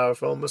laid in the shower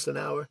for almost an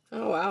hour.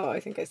 Oh, wow.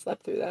 I think I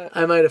slept through that.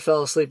 I might have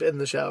fell asleep in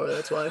the shower.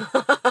 That's why.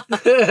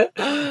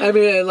 I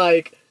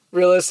mean,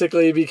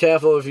 realistically, be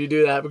careful if you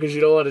do that because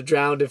you don't want to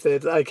drown if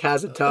it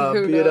has a tub,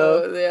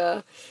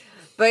 Yeah.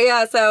 But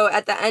yeah, so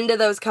at the end of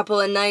those couple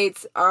of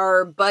nights,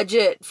 our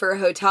budget for a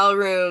hotel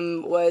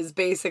room was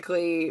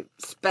basically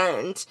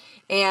spent.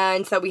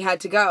 And so we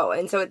had to go.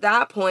 And so at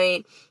that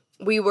point,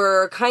 we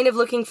were kind of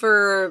looking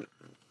for,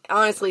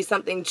 honestly,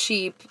 something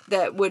cheap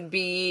that would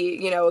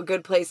be, a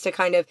good place to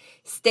kind of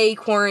stay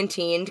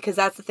quarantined. Because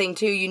that's the thing,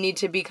 too. You need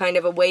to be kind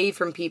of away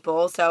from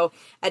people. So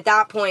at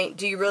that point,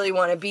 do you really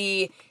want to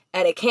be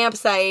at a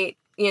campsite,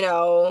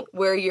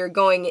 where you're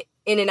going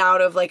in and out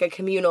of a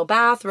communal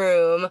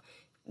bathroom?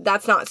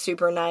 That's not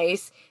super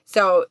nice.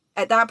 So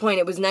at that point,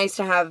 it was nice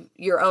to have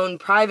your own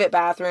private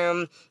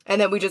bathroom. And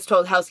then we just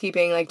told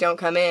housekeeping, don't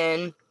come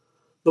in.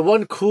 The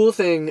one cool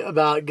thing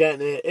about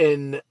getting it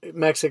in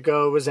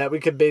Mexico was that we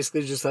could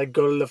basically just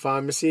go to the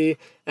pharmacy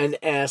and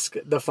ask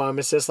the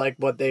pharmacist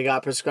what they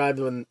got prescribed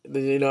when,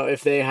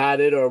 if they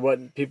had it or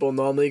what people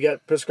normally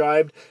get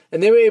prescribed.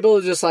 And they were able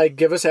to just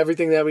give us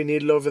everything that we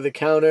needed over the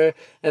counter.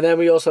 And then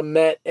we also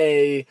met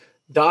a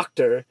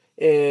doctor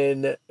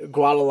in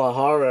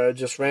Guadalajara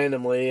just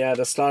randomly at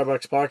a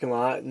Starbucks parking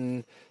lot,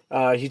 and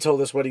he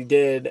told us what he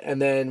did.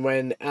 And then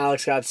when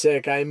Alex got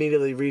sick, I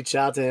immediately reached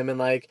out to him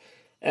and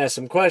asked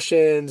some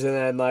questions,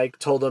 and then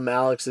told him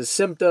Alex's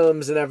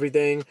symptoms and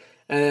everything.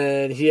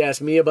 And he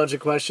asked me a bunch of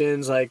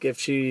questions, if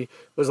she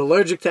was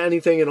allergic to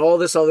anything and all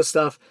this other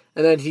stuff.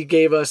 And then he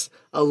gave us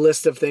a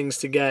list of things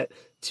to get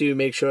to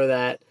make sure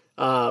that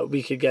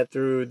we could get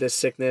through this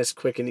sickness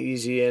quick and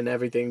easy and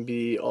everything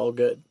be all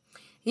good.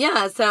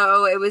 Yeah,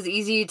 so it was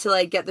easy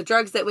to get the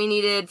drugs that we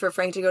needed for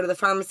Frank to go to the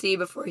pharmacy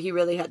before he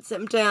really had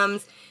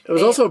symptoms. It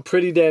was also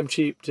pretty damn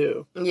cheap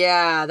too.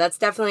 Yeah, that's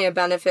definitely a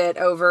benefit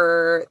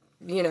over,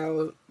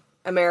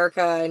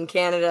 America and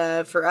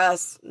Canada for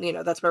us.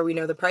 That's where we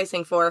know the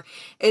pricing for,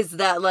 is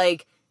that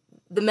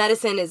the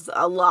medicine is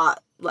a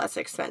lot less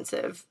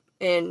expensive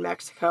in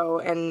Mexico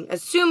and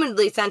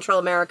assumedly Central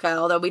America,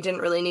 although we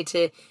didn't really need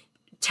to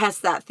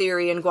test that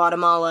theory in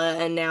Guatemala,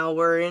 and now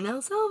we're in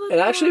El Salvador. It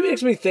actually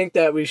makes me think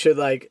that we should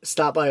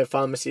stop by a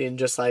pharmacy and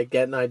just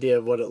get an idea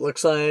of what it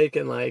looks like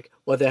and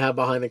what they have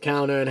behind the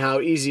counter and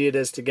how easy it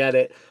is to get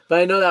it.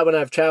 But I know that when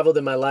I've traveled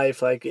in my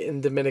life,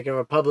 in Dominican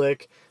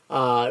Republic,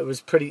 it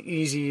was pretty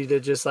easy to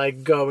just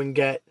go and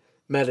get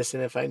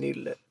medicine if I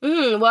needed it.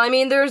 Well, I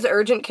mean, there's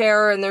urgent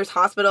care and there's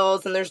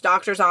hospitals and there's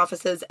doctor's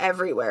offices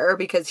everywhere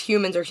because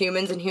humans are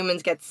humans and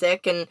humans get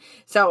sick. And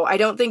so I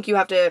don't think you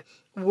have to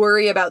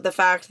worry about the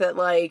fact that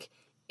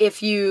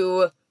if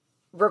you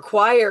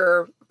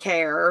require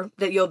care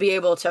that you'll be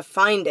able to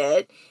find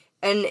it.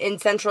 And in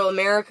Central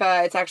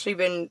America, it's actually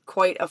been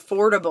quite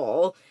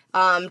affordable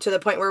to the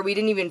point where we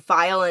didn't even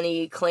file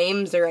any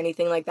claims or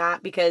anything like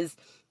that because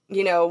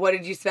what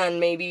did you spend?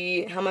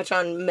 Maybe how much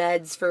on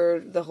meds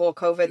for the whole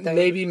COVID thing?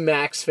 Maybe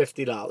max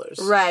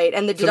 $50. Right.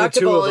 And the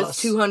deductible is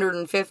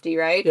 $250,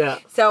 right? Yeah.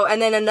 So,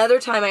 and then another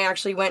time I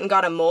actually went and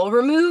got a mole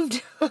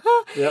removed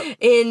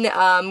in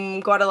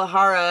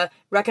Guadalajara,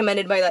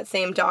 recommended by that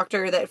same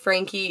doctor that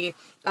Frankie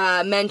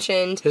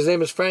mentioned. His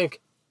name is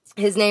Frank.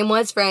 His name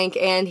was Frank,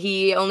 and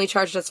he only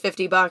charged us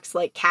 $50,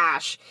 like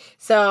cash.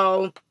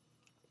 So,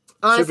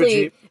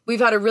 honestly, we've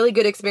had a really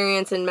good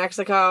experience in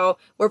Mexico.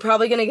 We're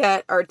probably going to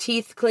get our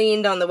teeth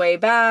cleaned on the way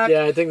back.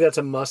 Yeah, I think that's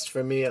a must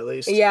for me, at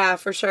least. Yeah,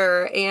 for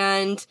sure.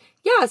 And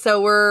yeah,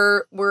 so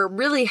we're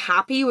really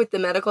happy with the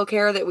medical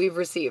care that we've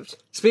received.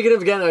 Speaking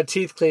of getting our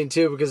teeth cleaned,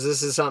 too, because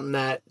this is something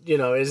that,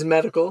 is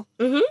medical.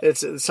 Mm-hmm. It's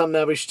something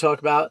that we should talk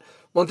about.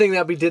 One thing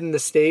that we did in the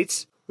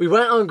States, we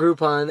went on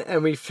Groupon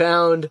and we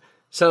found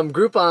some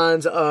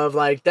Groupons of,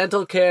 like,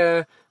 dental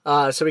care,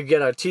 so we could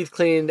get our teeth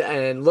cleaned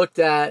and looked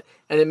at,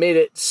 and it made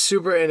it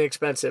super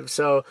inexpensive.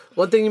 So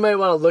one thing you might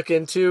want to look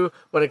into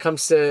when it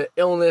comes to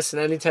illness in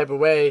any type of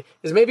way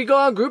is maybe go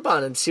on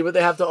Groupon and see what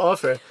they have to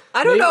offer.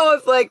 I don't know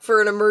if, like, for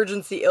an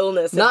emergency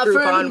illness,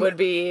 Groupon would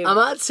be... I'm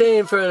not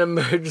saying for an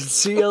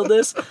emergency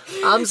illness.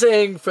 I'm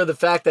saying for the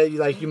fact that,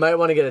 you might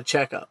want to get a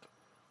checkup.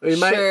 Or you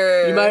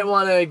might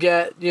want to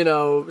get,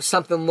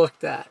 something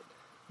looked at.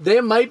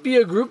 There might be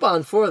a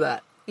Groupon for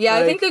that. Yeah,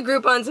 I think the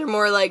Groupons are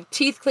more like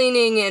teeth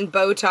cleaning and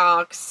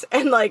Botox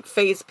and like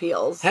face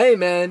peels. Hey,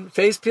 man,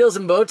 face peels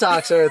and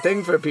Botox are a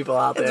thing for people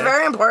out there. It's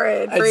very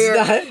important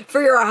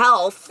for your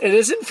health. It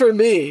isn't for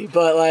me,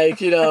 but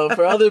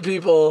for other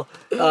people,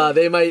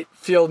 they might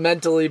feel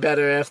mentally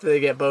better after they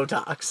get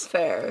Botox.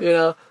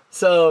 Fair.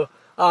 So,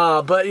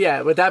 but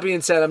yeah, with that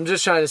being said, I'm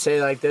just trying to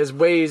say there's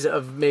ways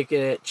of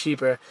making it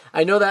cheaper.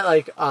 I know that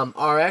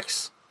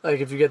RX,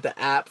 if you get the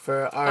app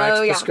for RX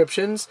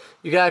prescriptions,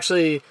 you can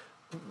actually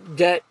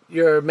get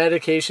your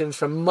medications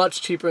for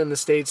much cheaper in the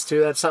States too.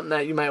 That's something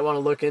that you might want to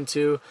look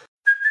into.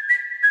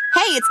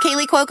 Hey, it's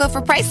Kaylee Cuoco for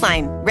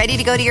Priceline. Ready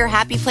to go to your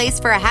happy place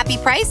for a happy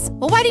price?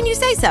 Well, why didn't you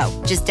say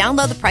so? Just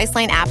download the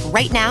Priceline app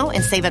right now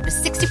and save up to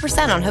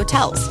 60% on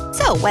hotels.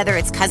 So whether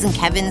it's Cousin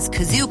Kevin's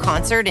Kazoo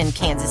Concert in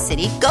Kansas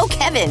City, go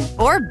Kevin,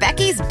 or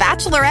Becky's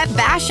Bachelorette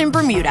Bash in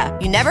Bermuda,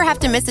 you never have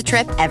to miss a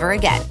trip ever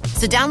again.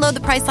 So download the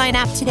Priceline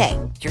app today.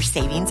 Your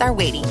savings are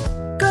waiting.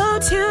 Go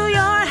to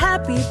your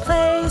happy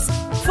place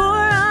for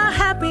a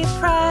happy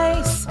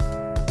price.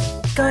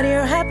 Go to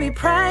your happy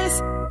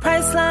price,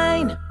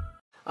 Priceline.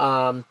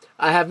 I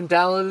haven't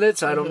downloaded it,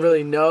 so I don't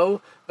really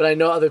know, but I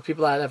know other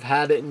people that have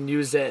had it and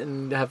used it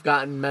and have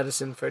gotten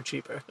medicine for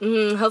cheaper.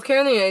 Healthcare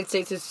in the United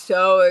States is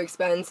so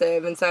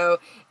expensive, and so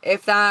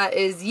if that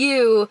is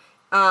you,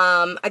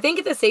 I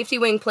think the Safety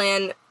Wing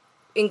plan,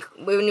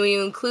 when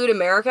you include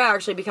America,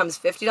 actually becomes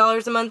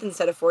 $50 a month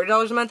instead of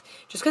 $40 a month,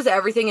 just because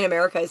everything in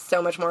America is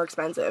so much more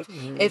expensive.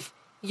 If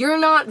you're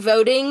not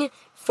voting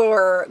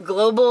for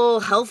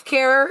global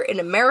healthcare in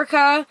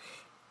America,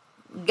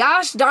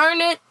 gosh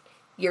darn it,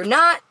 you're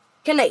not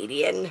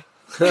Canadian.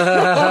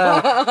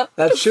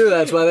 That's true.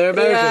 That's why they're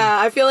American. Yeah,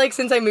 I feel like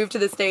since I moved to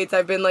the States,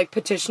 I've been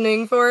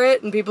petitioning for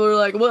it, and people are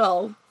like,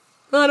 well,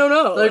 I don't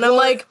know. And I'm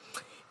like,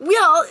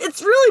 well,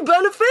 it's really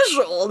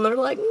beneficial. And they're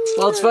like,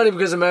 well, it's funny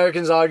because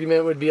Americans'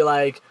 argument would be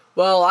like,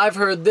 well, I've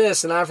heard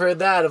this and I've heard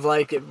that of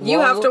you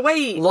have to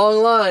wait.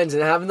 Long lines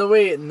and having to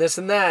wait and this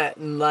and that.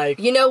 And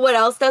you know what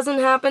else doesn't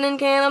happen in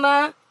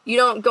Canada? You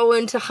don't go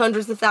into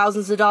hundreds of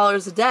thousands of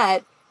dollars of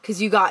debt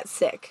because you got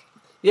sick.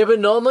 Yeah, but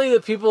normally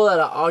the people that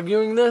are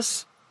arguing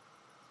this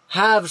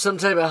have some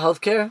type of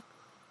health care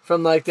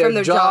from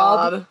their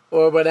job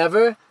or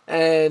whatever,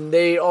 and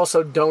they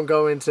also don't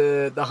go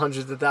into the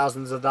hundreds of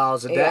thousands of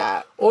dollars of debt.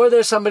 Yeah. Or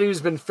there's somebody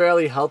who's been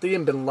fairly healthy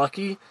and been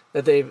lucky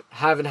that they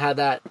haven't had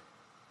that,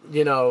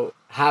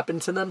 happen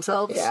to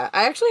themselves. Yeah,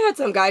 I actually had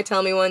some guy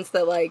tell me once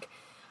that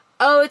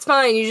oh, it's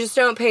fine, you just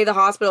don't pay the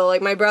hospital.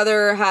 My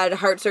brother had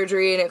heart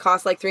surgery and it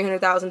cost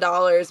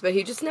 $300,000, but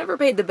he just never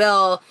paid the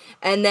bill,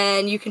 and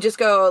then you can just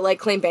go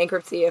claim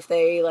bankruptcy if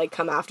they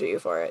come after you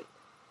for it.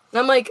 And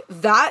I'm like,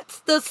 that's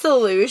the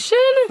solution?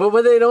 But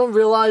what they don't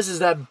realize is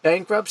that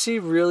bankruptcy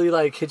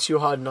really hits you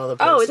hard in other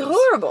places. Oh, it's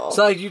horrible.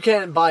 So you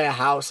can't buy a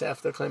house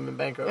after claiming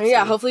bankruptcy.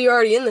 Yeah, hopefully you're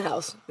already in the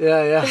house.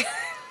 Yeah.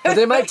 But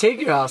they might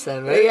take your house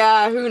then, right?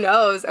 Yeah, who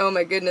knows? Oh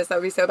my goodness, that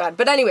would be so bad.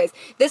 But anyways,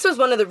 this was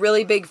one of the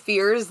really big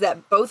fears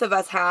that both of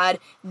us had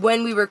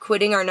when we were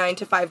quitting our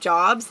 9-to-5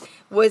 jobs,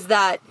 was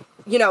that,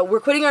 we're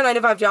quitting our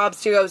 9-to-5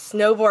 jobs to go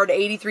snowboard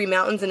 83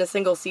 mountains in a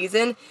single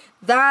season.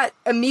 That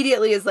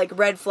immediately is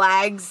red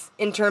flags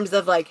in terms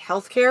of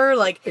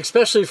healthcare,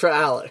 especially for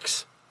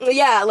Alex.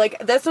 Yeah,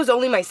 this was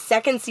only my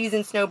second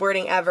season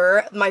snowboarding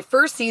ever. My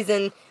first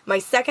season, my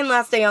second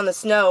last day on the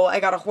snow, I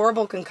got a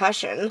horrible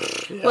concussion.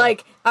 Yeah.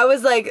 I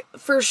was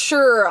for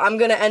sure I'm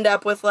gonna end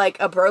up with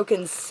a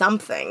broken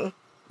something.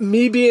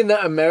 Me being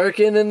the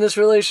American in this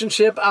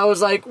relationship, I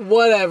was like,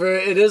 whatever,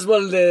 it is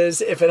what it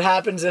is. If it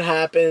happens, it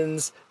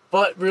happens.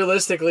 But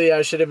realistically,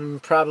 I should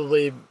have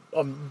probably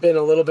been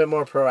a little bit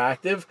more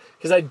proactive,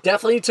 because I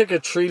definitely took a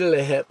tree to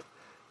the hip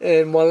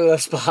in one of the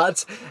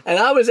spots, and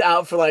I was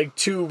out for like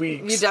 2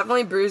 weeks. You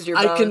definitely bruised your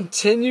bone. I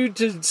continued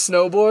to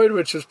snowboard,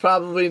 which was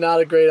probably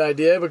not a great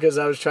idea because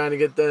I was trying to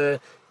get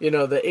the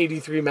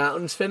 83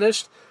 mountains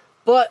finished.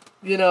 But,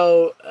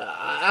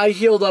 I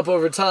healed up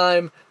over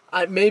time.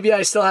 Maybe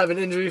I still have an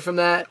injury from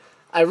that.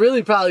 I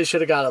really probably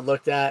should have got it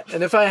looked at.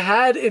 And if I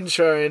had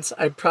insurance,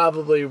 I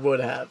probably would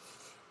have.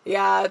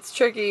 Yeah, it's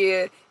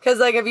tricky. Because,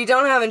 if you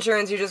don't have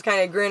insurance, you just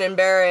kind of grin and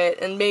bear it,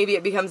 and maybe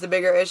it becomes a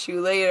bigger issue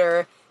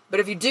later. But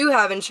if you do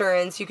have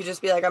insurance, you could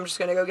just be like, I'm just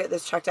going to go get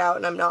this checked out,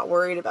 and I'm not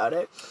worried about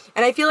it.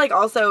 And I feel like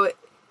also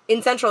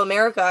in Central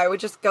America, I would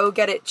just go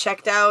get it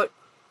checked out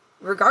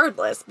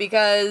regardless,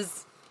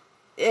 because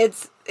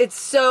it's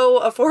so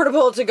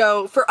affordable to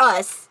go for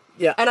us.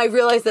 Yeah. And I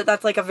realize that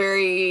that's a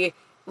very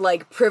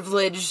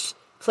privileged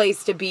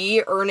place to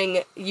be,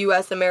 earning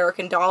U.S.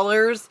 American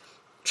dollars,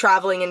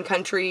 traveling in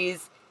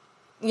countries.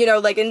 In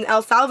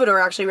El Salvador,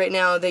 actually, right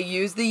now, they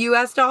use the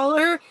U.S.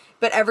 dollar,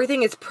 but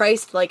everything is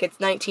priced like it's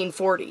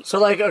 1940.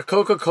 So, a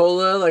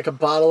Coca-Cola, a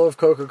bottle of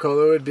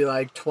Coca-Cola would be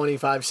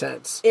 25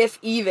 cents. If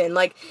even.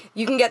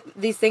 You can get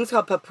these things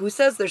called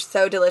pupusas. They're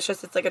so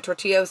delicious. It's like a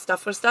tortilla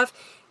stuffed with stuff.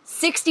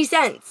 60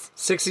 cents.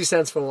 60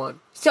 cents for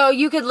one. So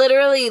you could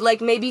literally,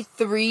 maybe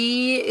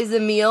 3 is a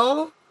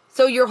meal.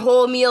 So your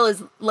whole meal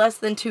is less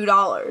than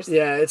 $2.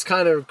 Yeah, it's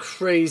kind of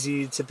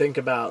crazy to think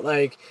about.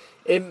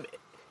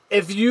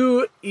 If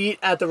you eat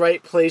at the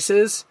right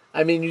places,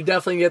 I mean, you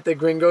definitely get the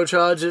gringo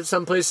charge at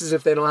some places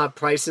if they don't have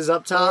prices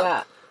up top.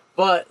 Yeah.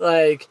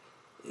 But,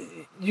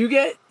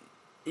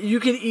 you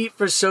can eat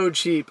for so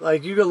cheap.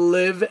 You can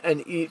live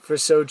and eat for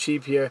so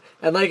cheap here.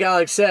 And like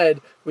Alex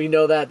said, we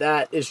know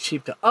that is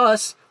cheap to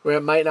us, where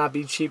it might not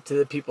be cheap to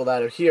the people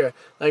that are here.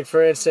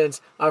 For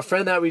instance, our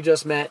friend that we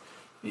just met,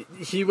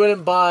 he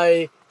wouldn't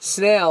buy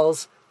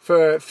snails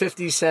for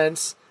 50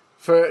 cents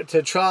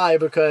to try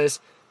because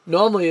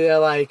normally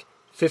they're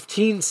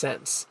 15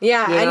 cents.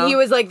 Yeah, and he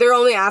was they're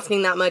only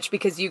asking that much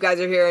because you guys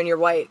are here and you're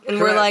white. And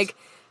Correct.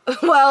 we're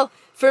well,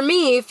 for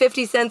me,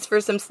 50 cents for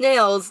some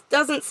snails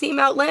doesn't seem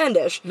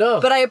outlandish.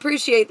 No. But I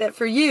appreciate that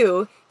for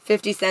you,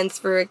 50 cents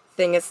for a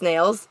thing of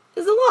snails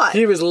is a lot.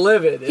 He was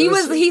livid. He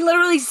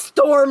literally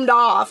stormed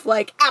off,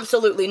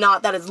 absolutely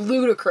not, that is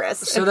ludicrous.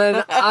 So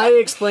then I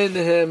explained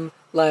to him,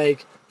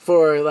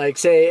 for,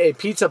 say, a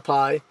pizza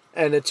pie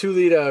and a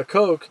 2-liter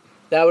Coke,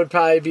 that would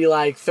probably be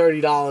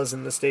 $30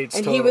 in the States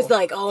and total. he was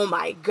oh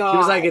my God. He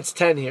was it's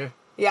 10 here.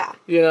 Yeah.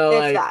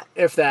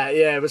 If that.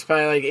 Yeah, it was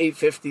probably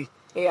 $8.50.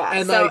 Yeah,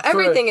 and so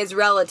everything is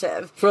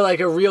relative. For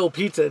a real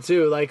pizza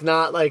too,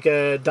 not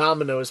a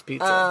Domino's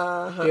pizza.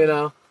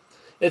 Uh-huh.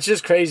 It's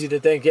just crazy to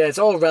think. Yeah, it's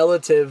all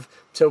relative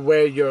to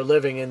where you're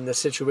living and the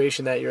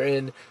situation that you're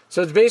in.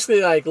 So it's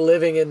basically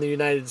living in the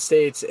United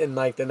States in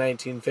the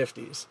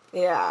 1950s.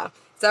 Yeah.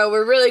 So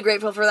we're really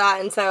grateful for that.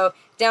 And so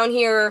down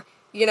here,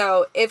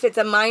 if it's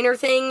a minor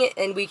thing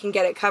and we can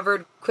get it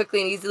covered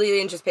quickly and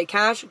easily and just pay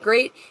cash,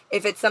 great.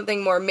 If it's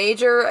something more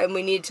major and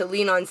we need to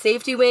lean on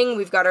Safety Wing,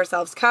 we've got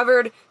ourselves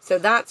covered. So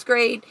that's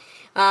great.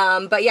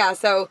 But yeah,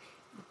 so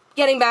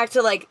getting back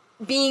to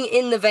being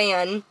in the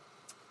van,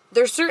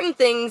 there's certain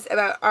things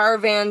about our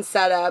van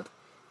setup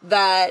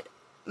that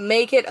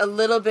make it a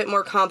little bit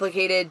more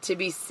complicated to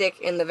be sick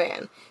in the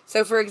van.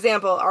 So for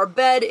example, our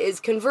bed is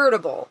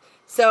convertible.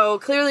 So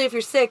clearly if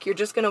you're sick, you're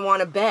just going to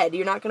want a bed.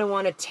 You're not going to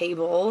want a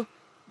table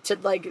to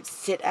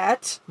sit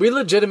at. We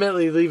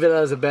legitimately leave it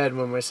as a bed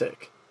when we're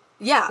sick.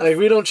 Yeah.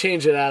 We don't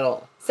change it at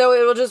all. So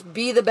it will just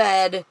be the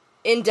bed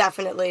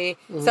indefinitely.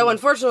 Mm-hmm. So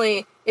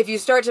unfortunately, if you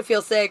start to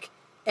feel sick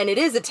and it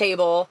is a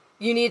table,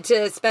 you need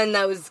to spend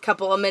those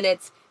couple of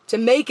minutes to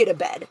make it a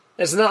bed.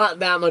 It's not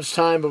that much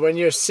time, but when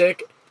you're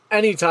sick,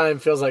 any time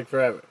feels like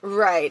forever.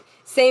 Right.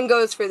 Same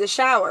goes for the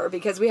shower.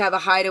 Because we have a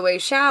hideaway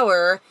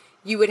shower,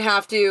 you would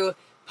have to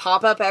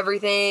pop up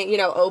everything,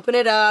 open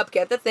it up,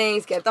 get the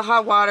things, get the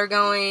hot water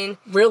going.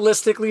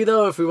 Realistically,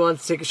 though, if we wanted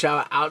to take a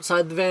shower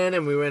outside the van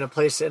and we were in a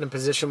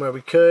position where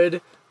we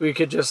could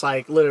just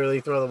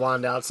literally throw the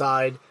wand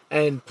outside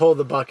and pull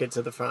the bucket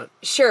to the front.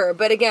 Sure,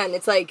 but again,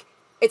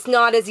 it's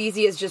not as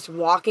easy as just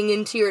walking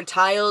into your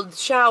tiled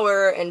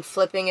shower and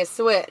flipping a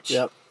switch.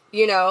 Yep.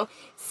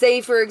 Say,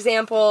 for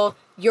example,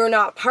 you're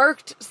not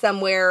parked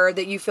somewhere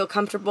that you feel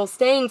comfortable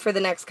staying for the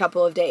next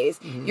couple of days.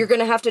 Mm-hmm. You're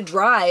going to have to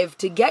drive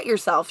to get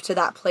yourself to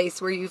that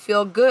place where you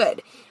feel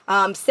good.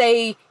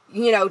 Say,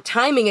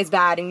 timing is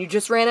bad and you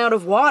just ran out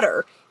of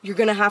water. You're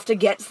going to have to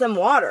get some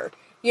water.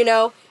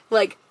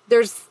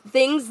 There's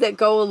things that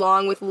go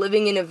along with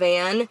living in a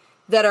van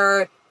that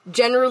are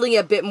generally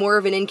a bit more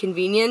of an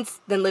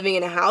inconvenience than living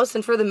in a house.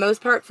 And for the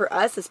most part, for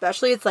us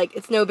especially,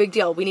 it's no big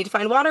deal. We need to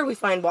find water, we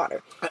find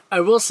water. I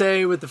will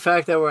say, with the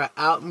fact that we're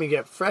out and we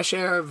get fresh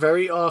air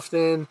very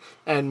often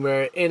and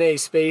we're in a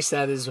space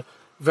that is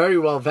very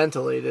well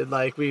ventilated,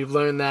 we've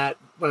learned that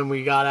when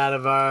we got out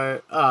of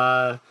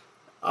our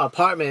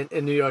apartment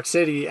in New York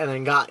City and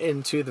then got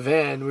into the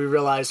van, we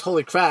realized,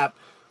 holy crap,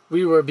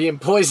 we were being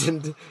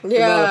poisoned in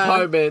that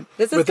apartment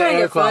with the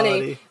air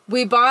quality. Funny.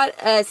 We bought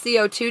a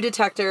CO2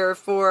 detector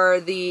for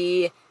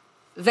the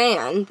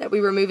van that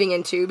we were moving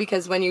into,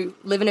 because when you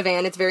live in a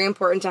van, it's very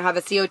important to have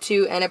a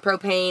CO2 and a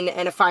propane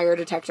and a fire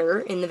detector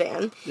in the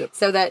van. Yep.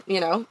 So that,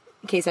 in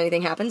case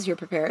anything happens, you're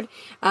prepared.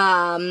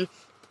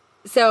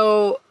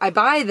 So I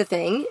buy the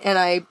thing and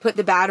I put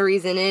the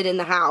batteries in it in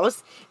the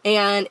house,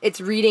 and it's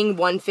reading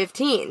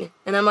 115.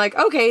 And I'm like,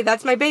 okay,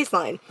 that's my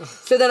baseline.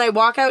 So then I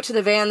walk out to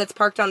the van that's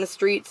parked on the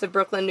streets of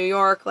Brooklyn, New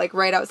York, like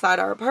right outside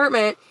our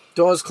apartment.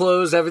 Doors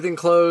closed, everything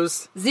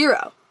closed.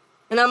 0.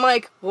 And I'm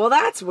like, well,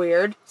 that's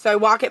weird. So I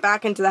walk it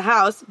back into the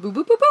house. Boop,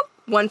 boop, boop, boop.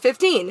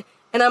 115.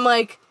 And I'm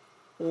like,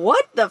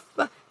 what the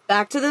fuck?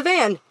 Back to the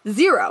van.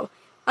 0.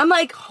 I'm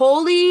like,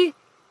 holy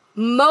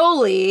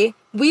moly.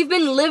 We've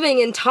been living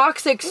in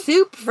toxic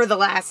soup for the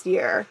last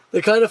year.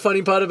 The kind of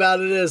funny part about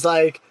it is,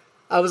 like,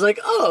 I was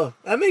like, oh,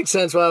 that makes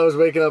sense why I was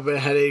waking up with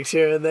headaches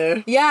here and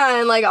there. Yeah,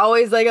 and, like,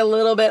 always, like, a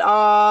little bit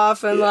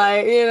off and,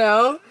 like,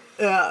 Yeah.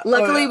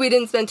 Luckily, we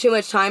didn't spend too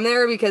much time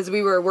there because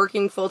we were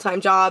working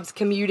full-time jobs,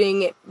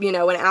 commuting, an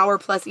hour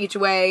plus each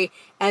way,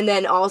 and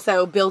then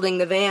also building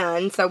the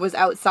van. So I was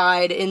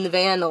outside in the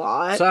van a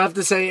lot. So I have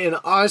to say, in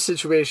our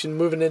situation,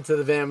 moving into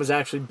the van was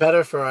actually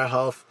better for our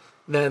health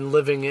than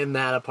living in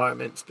that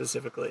apartment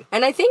specifically.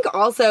 And I think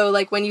also,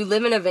 like, when you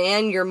live in a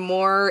van, you're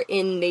more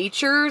in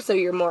nature, so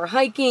you're more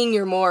hiking,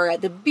 you're more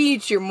at the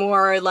beach, you're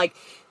more, like,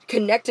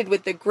 connected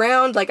with the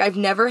ground. Like, I've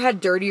never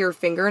had dirtier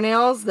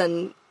fingernails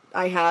than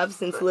I have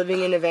since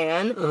living in a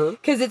van.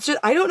 Because it's just,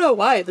 I don't know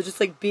why, they're just,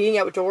 like, being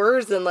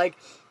outdoors and, like,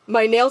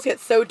 my nails get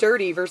so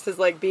dirty versus,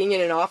 like, being in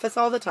an office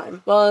all the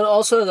time. Well, and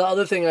also the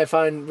other thing I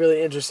find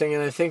really interesting,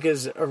 and I think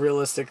is a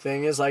realistic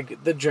thing, is,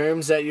 like, the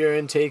germs that you're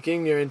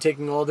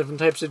intaking all different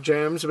types of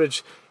germs,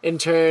 which in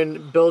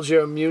turn builds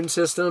your immune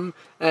system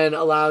and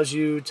allows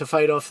you to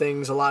fight off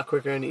things a lot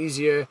quicker and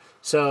easier.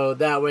 So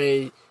that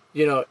way,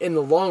 in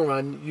the long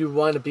run, you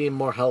want to be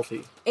more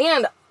healthy.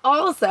 And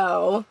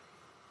also,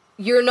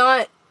 you're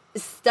not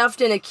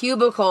stuffed in a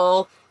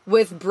cubicle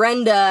with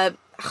Brenda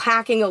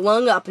hacking a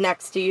lung up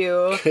next to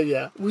you.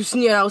 Yeah.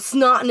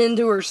 Snotting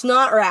into her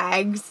snot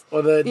rags.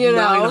 Or the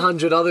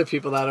 900 other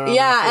people that are on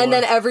that floor. And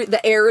then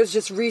the air is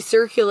just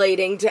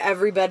recirculating to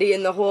everybody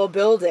in the whole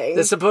building.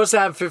 They're supposed to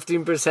have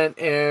 15%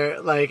 air,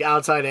 like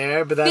outside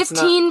air, but that's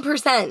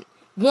 15%.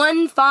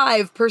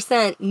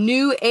 15%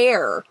 new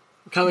air.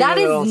 That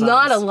is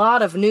not a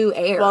lot of new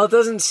air. Well, it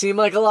doesn't seem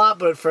like a lot,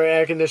 but for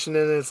air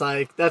conditioning, it's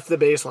like, that's the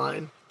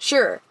baseline.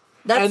 Sure.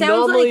 That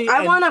sounds like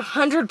I want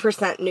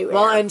 100% new air.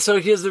 Well, and so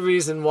here's the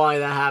reason why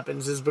that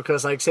happens is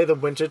because, like, say the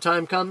winter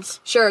time comes.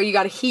 Sure, you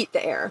got to heat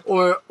the air.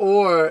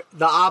 Or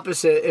the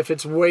opposite, if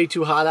it's way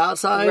too hot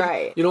outside,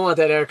 right. You don't want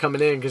that air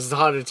coming in because it's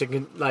harder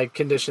to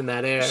condition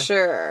that air.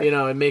 Sure.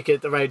 And make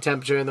it the right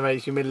temperature and the right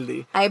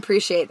humidity. I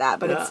appreciate that,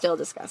 but it's still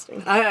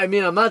disgusting. I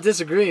mean, I'm not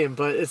disagreeing,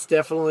 but it's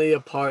definitely a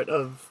part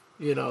of,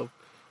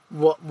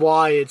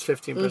 why it's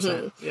 15%.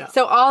 Mm-hmm. Yeah.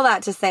 So all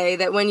that to say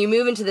that when you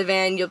move into the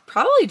van, you'll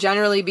probably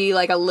generally be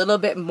like a little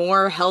bit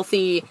more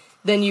healthy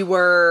than you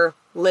were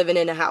living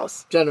in a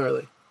house.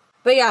 Generally.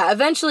 But yeah,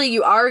 eventually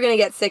you are going to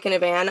get sick in a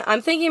van.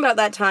 I'm thinking about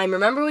that time.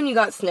 Remember when you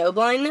got snow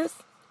blindness?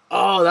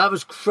 Oh, that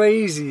was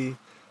crazy.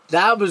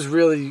 That was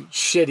really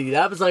shitty.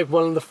 That was like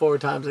one of the 4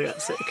 times I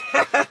got sick.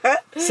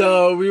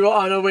 So we were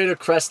on our way to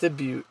Crested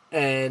Butte,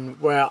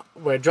 and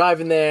we're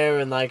driving there,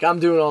 and like I'm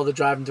doing all the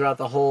driving throughout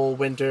the whole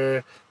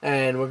winter,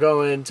 and we're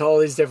going to all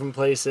these different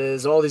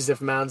places, all these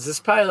different mountains. This is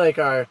probably like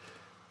our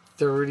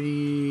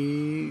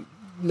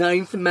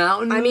 39th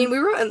mountain. I mean, we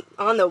were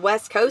on the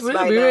West Coast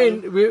by we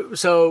then.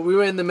 We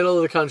were in the middle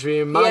of the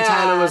country.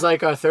 Montana was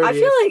like our 30th. I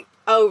feel like,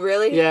 oh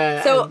really?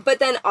 Yeah. So, but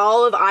then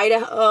all of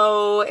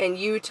Idaho and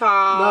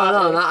Utah.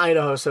 No, not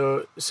Idaho.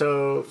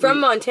 So from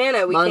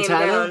Montana came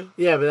down.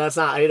 Yeah, but that's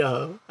not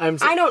Idaho.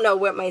 I don't know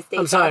what my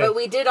states are, but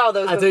we did all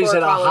those. I thought you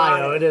said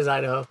Colorado. Ohio. It is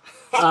Idaho.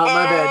 My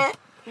bad.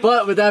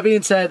 But with that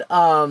being said,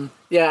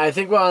 I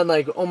think we're on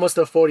like almost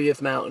the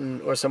 40th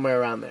mountain or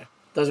somewhere around there.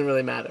 Doesn't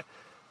really matter.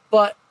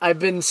 But I've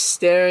been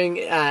staring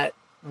at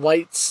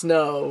white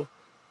snow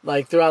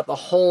like throughout the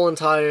whole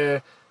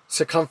entire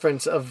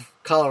circumference of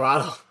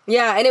Colorado.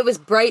 Yeah, and it was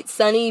bright,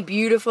 sunny,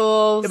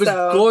 beautiful. It was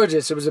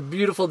gorgeous. It was a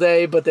beautiful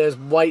day, but there's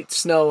white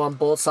snow on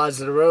both sides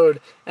of the road.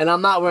 And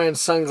I'm not wearing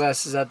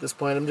sunglasses at this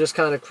point. I'm just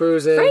kind of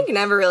cruising. Frank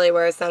never really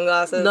wears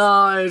sunglasses.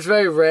 No, it's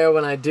very rare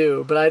when I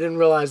do, but I didn't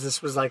realize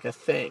this was like a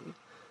thing.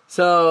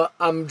 So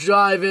I'm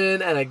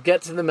driving, and I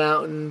get to the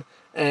mountain,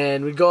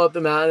 and we go up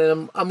the mountain,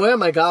 and I'm wearing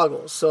my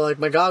goggles. So, like,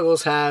 my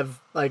goggles have,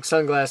 like,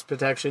 sunglass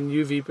protection,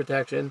 UV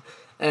protection,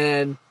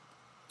 and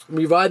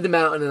we ride the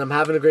mountain, and I'm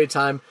having a great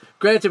time.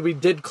 Granted, we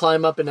did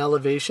climb up an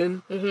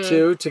elevation,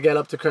 too, to get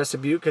up to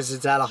Crested Butte, because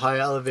it's at a higher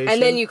elevation.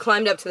 And then you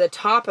climbed up to the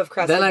top of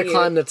Crested Butte. Then I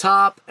climbed the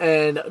top,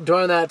 and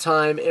during that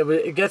time,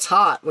 it gets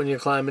hot when you're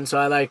climbing, so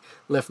I, like,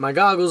 lift my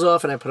goggles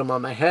off, and I put them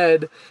on my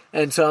head,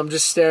 and so I'm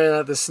just staring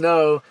at the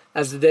snow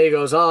as the day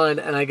goes on,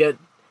 and I get,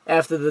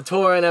 after the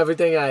tour and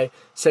everything, I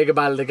say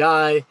goodbye to the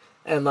guy,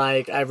 and,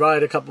 like, I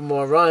ride a couple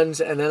more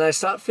runs, and then I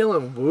start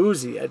feeling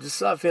woozy. I just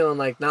start feeling,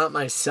 like, not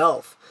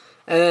myself.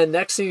 And then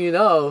next thing you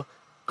know,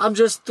 I'm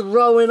just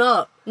throwing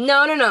up.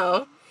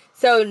 No.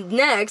 So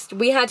next,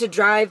 we had to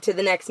drive to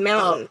the next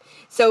mountain.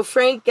 So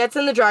Frank gets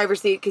in the driver's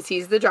seat because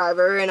he's the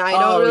driver, and I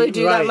don't really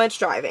do that much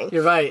driving.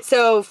 You're right.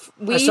 So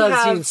I started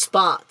seeing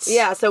spots.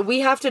 Yeah, so we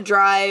have to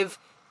drive,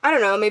 I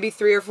don't know, maybe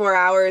 3 or 4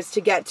 hours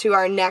to get to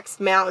our next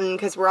mountain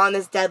because we're on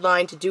this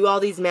deadline to do all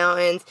these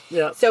mountains.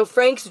 Yeah. So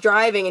Frank's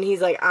driving, and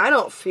he's like, I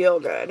don't feel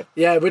good.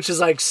 Yeah, which is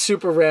like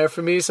super rare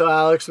for me. So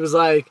Alex was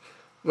like,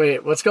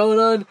 wait, what's going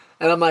on?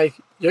 And I'm like,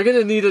 you're going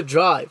to need a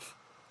drive.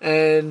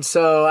 And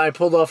so I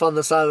pulled off on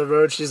the side of the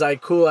road. She's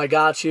like, cool, I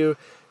got you.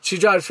 She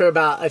drives for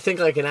about, I think,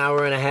 like an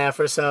hour and a half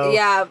or so.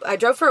 Yeah, I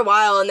drove for a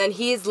while, and then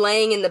he's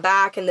laying in the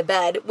back in the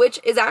bed, which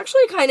is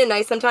actually kind of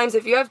nice sometimes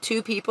if you have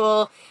 2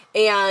 people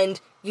and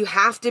you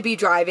have to be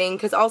driving.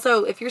 Because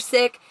also, if you're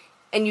sick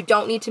and you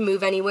don't need to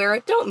move anywhere,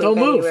 don't move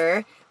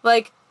anywhere.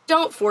 Like,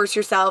 don't force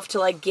yourself to,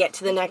 like, get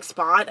to the next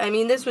spot. I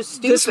mean, this was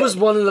stupid. This was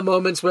one of the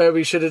moments where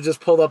we should have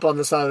just pulled up on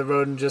the side of the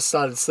road and just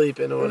started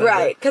sleeping or whatever.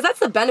 Right, because that's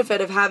the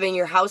benefit of having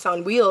your house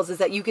on wheels is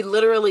that you could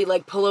literally,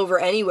 like, pull over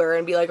anywhere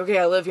and be like, okay,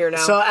 I live here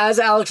now. So as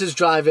Alex is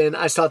driving,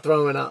 I start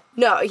throwing up.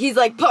 No, he's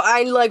like,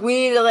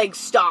 we need to, like,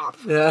 stop.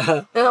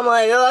 Yeah. And I'm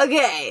like,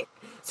 okay.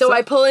 So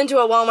I pull into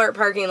a Walmart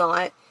parking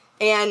lot.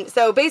 And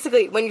so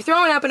basically, when you're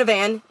throwing up in a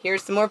van,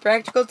 here's some more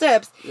practical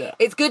tips. Yeah.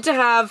 It's good to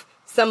have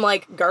some,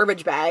 like,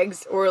 garbage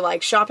bags or,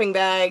 like, shopping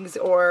bags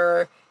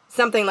or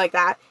something like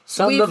that.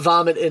 Something to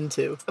vomit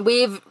into.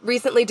 We've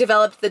recently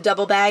developed the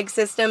double bag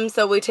system,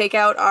 so we take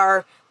out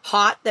our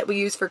pot that we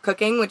use for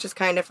cooking, which is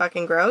kind of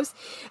fucking gross,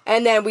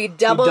 and then we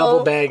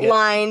double bag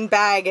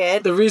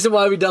it. The reason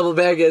why we double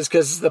bag it is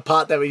because it's the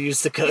pot that we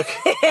use to cook.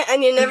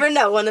 And you never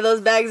know, one of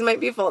those bags might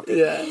be faulty.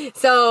 Yeah.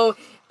 So,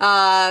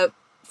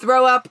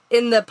 throw up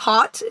in the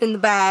pot, in the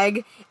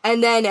bag,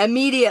 and then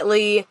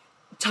immediately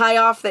tie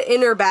off the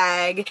inner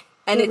bag,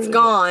 and it's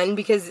gone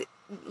because,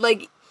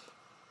 like,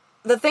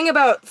 the thing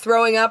about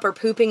throwing up or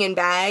pooping in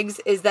bags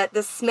is that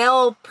the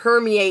smell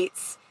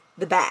permeates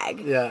the bag.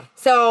 Yeah.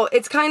 So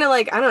it's kind of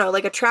like, I don't know,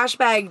 like a trash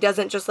bag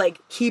doesn't just, like,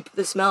 keep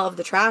the smell of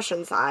the trash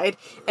inside.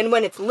 And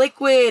when it's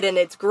liquid and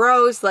it's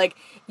gross, like,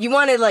 you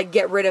want to, like,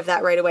 get rid of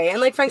that right away.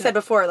 And like Frank said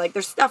before, like,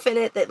 there's stuff in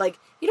it that, like,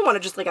 you don't want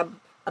to just, like, a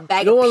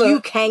bag of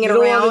puke hanging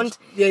around.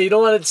 You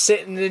don't want it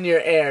sitting in your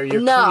air,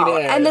 clean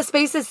air. And the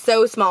space is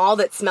so small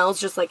that smells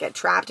just, like, get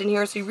trapped in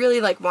here. So you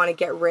really, like, want to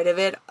get rid of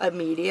it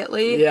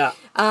immediately. Yeah.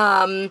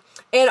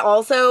 And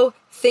also,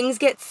 things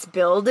get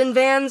spilled in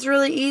vans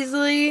really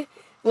easily.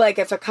 Like,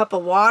 if a cup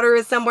of water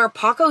is somewhere,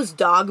 Paco's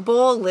dog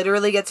bowl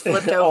literally gets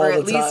flipped over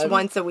at least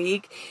once a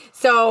week.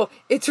 So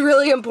it's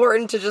really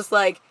important to just,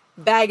 like,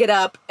 bag it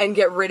up and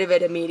get rid of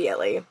it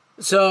immediately.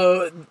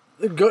 So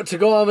to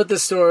go on with the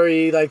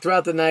story, like,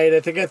 throughout the night, I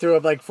think I threw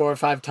up like 4 or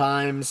 5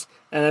 times,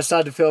 and I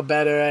started to feel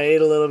better. I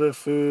ate a little bit of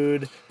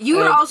food. You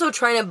were also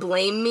trying to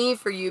blame me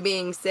for you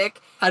being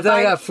sick. I thought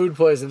I got food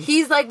poisoned.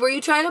 He's like, were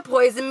you trying to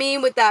poison me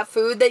with that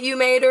food that you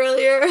made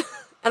earlier?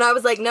 And I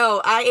was like,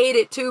 no, I ate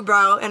it too,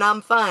 bro, and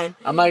I'm fine.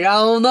 I'm like, I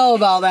don't know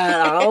about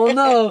that. I don't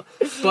know.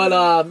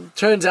 But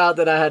turns out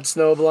that I had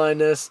snow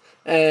blindness,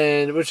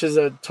 and which is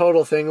a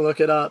total thing.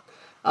 Look it up.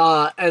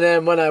 And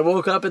then when I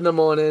woke up in the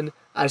morning,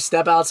 I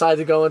step outside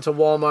to go into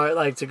Walmart,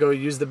 like, to go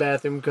use the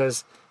bathroom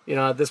because, you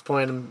know, at this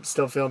point I'm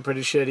still feeling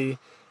pretty shitty.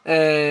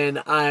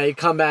 And I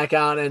come back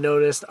out and I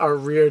noticed our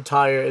rear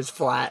tire is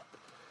flat.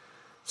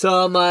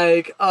 So I'm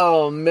like,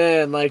 oh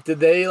man, like, did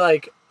they,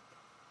 like,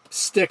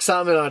 stick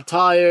something in our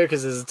tire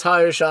because there's a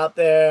tire shop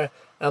there?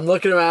 I'm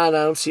looking around,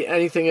 I don't see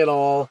anything at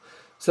all.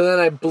 So then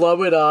I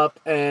blow it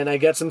up and I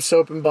get some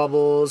soap and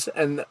bubbles,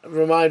 and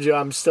remind you,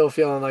 I'm still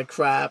feeling like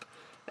crap.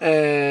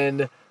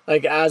 And,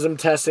 like, as I'm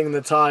testing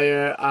the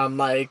tire, I'm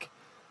like,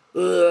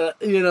 ugh,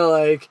 you know,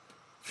 like,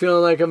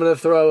 feeling like I'm gonna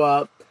throw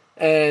up.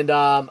 And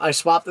I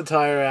swap the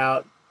tire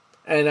out,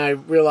 and I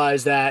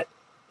realize that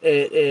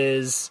it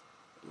is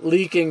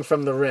leaking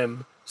from the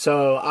rim.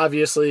 So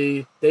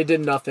obviously they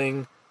did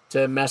nothing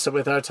to mess up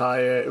with our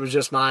tire. It was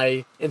just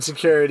my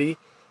insecurity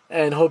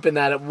and hoping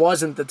that it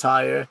wasn't the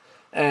tire,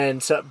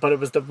 and so, but it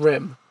was the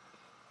rim,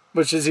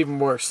 which is even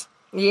worse.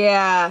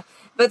 Yeah,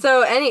 but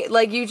so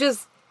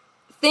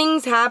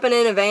things happen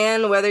in a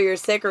van, whether you're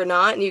sick or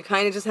not, and you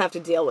kind of just have to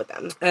deal with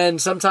them.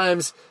 And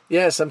sometimes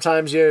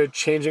you're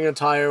changing a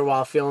tire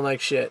while feeling like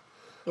shit.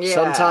 Yeah.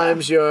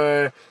 Sometimes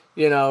you're,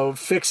 you know,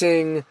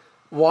 fixing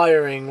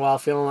wiring while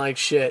feeling like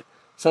shit.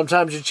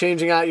 Sometimes you're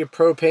changing out your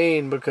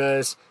propane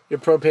because your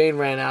propane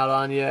ran out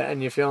on you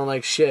and you're feeling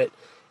like shit.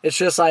 It's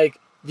just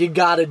like, you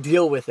gotta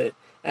deal with it.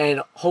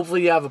 And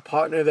hopefully you have a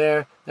partner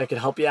there that can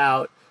help you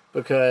out,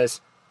 because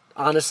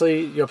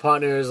honestly, your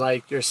partner is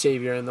like your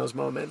savior in those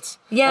moments.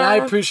 Yeah. And I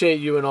appreciate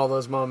you in all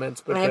those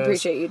moments. Because, I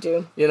appreciate you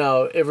too. You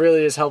know, it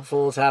really is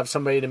helpful to have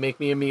somebody to make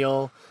me a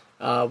meal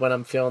when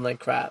I'm feeling like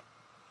crap.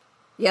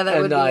 Yeah,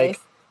 that would be nice.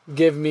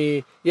 Give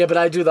me... Yeah, but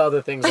I do the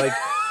other things, like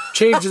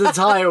change the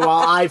tire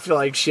while I feel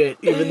like shit,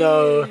 even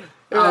though I'm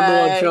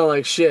the one feeling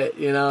like shit,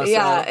 you know?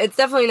 Yeah, so. It's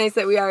definitely nice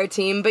that we are a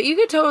team, but you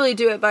could totally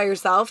do it by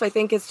yourself. I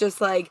think it's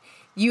just like,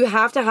 you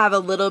have to have a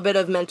little bit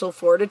of mental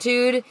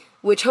fortitude,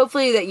 which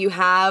hopefully that you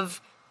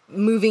have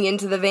moving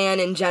into the van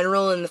in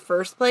general in the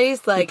first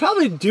place. You Like,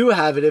 probably do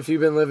have it if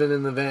you've been living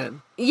in the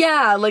van.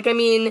 yeah, like, I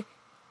mean,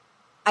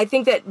 I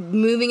think that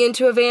moving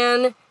into a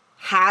van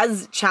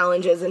has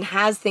challenges and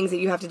has things that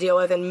you have to deal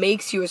with and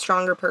makes you a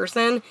stronger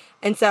person.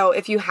 And so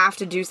if you have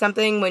to do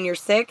something when you're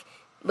sick,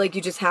 like,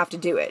 you just have to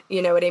do it.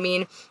 You know what I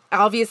mean?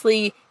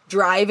 Obviously,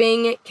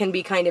 driving can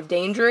be kind of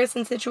dangerous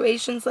in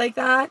situations like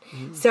that.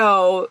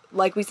 So,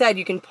 like we said,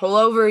 you can pull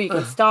over, you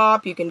can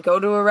stop, you can go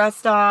to a rest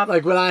stop.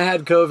 Like when I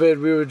had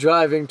COVID, we were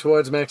driving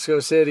towards Mexico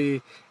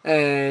City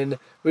and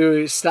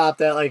we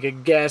stopped at like a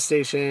gas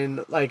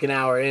station like an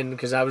hour in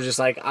because I was just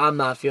like, I'm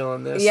not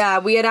feeling this. Yeah,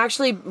 we had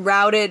actually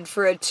routed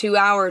for a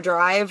 2-hour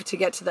drive to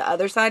get to the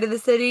other side of the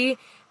city.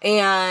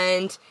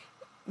 And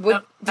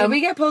did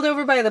we get pulled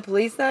over by the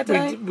police that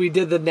day? We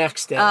did the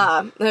next day.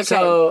 Okay.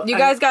 So, you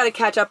guys got to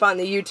catch up on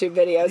the YouTube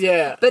videos.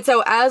 Yeah. But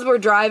so as we're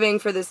driving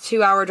for this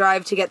 2-hour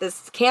drive to get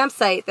this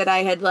campsite that I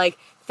had like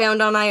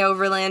found on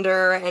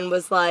iOverlander and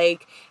was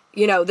like,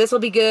 you know, this will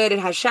be good. It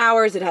has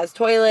showers, it has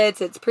toilets,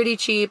 it's pretty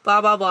cheap,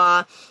 blah, blah,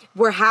 blah.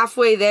 We're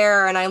halfway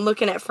there and I'm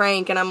looking at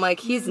Frank and I'm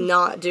like, he's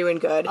not doing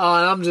good. Oh,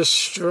 and I'm just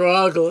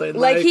struggling.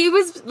 Like he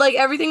was, like,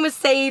 everything was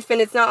safe and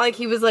it's not like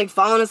he was like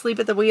falling asleep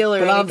at the wheel or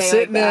but anything I'm sitting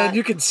like there that. and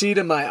you can see it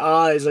in my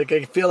eyes. Like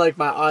I feel like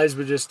my eyes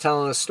were just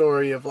telling a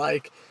story of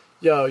like,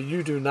 yo,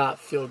 you do not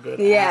feel good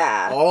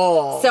Yeah. at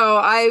all. So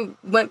I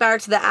went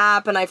back to the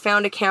app and I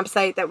found a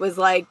campsite that was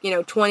like,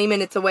 20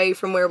 minutes away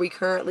from where we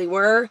currently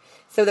were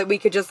so that we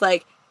could just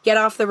like get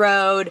off the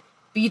road,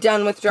 be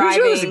done with Pretty driving.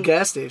 sure it was a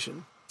gas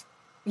station.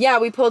 Yeah,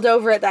 we pulled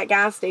over at that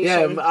gas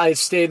station. Yeah, I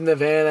stayed in the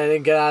van. I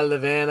didn't get out of the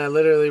van. I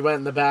literally went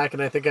in the back,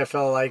 and I think I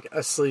fell like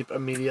asleep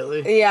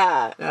immediately.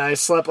 Yeah. I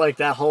slept like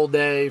that whole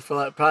day for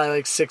like, probably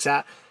like 6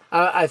 hours.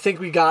 I think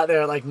we got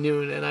there at like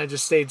noon, and I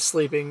just stayed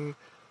sleeping,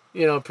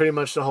 pretty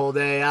much the whole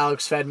day.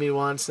 Alex fed me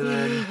once, and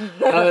then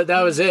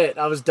that was it.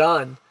 I was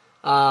done.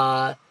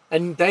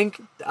 And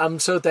I'm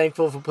so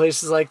thankful for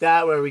places like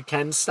that where we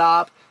can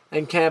stop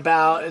and camp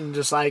out and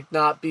just like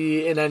not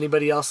be in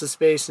anybody else's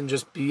space and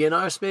just be in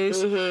our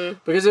space. Mm-hmm.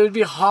 Because it would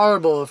be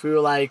horrible if we were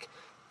like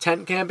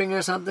tent camping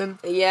or something.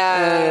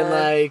 Yeah. And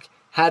like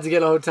had to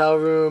get a hotel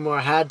room or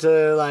had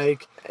to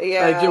like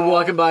you're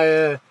walking by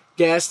a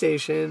gas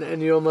station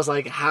and you almost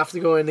like have to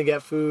go in to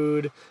get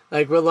food.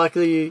 Like we're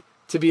lucky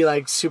to be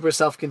like super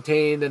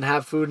self-contained and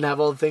have food and have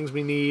all the things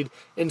we need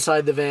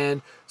inside the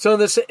van. So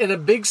in a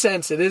big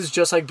sense, it is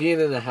just like being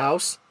in a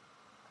house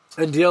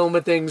and dealing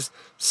with things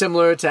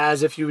similar to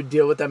as if you would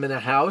deal with them in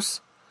a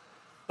house.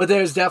 But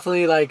there's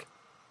definitely like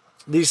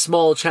these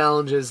small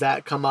challenges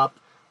that come up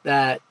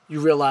that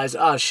you realize,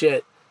 oh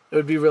shit, it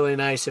would be really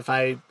nice if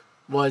I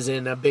was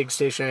in a big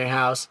stationary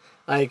house.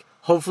 Like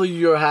hopefully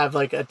you have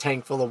like a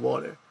tank full of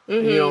water.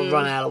 And you don't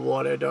run out of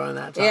water during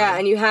that time. Yeah,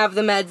 and you have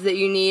the meds that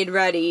you need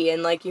ready,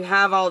 and like you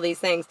have all these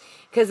things.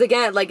 Because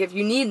again, like if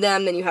you need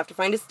them, then you have to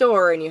find a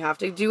store and you have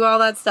to do all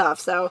that stuff.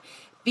 So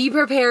be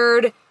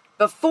prepared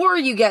before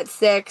you get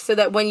sick so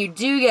that when you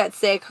do get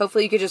sick,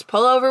 hopefully you could just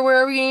pull over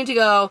wherever you need to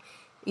go,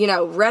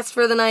 rest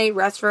for the night,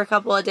 rest for a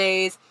couple of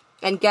days,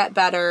 and get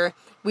better.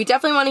 We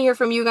definitely want to hear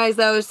from you guys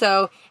though,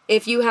 so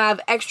if you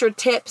have extra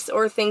tips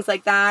or things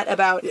like that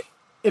about...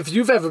 If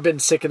you've ever been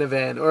sick in a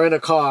van or in a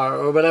car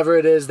or whatever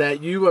it is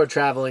that you are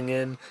traveling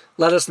in,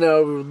 let us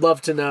know. We would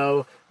love to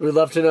know. We would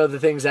love to know the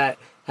things that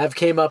have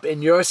came up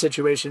in your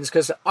situations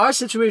because our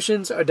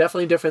situations are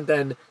definitely different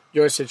than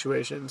your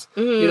situations.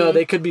 Mm-hmm.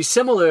 They could be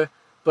similar,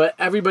 but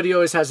everybody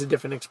always has a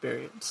different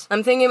experience.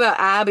 I'm thinking about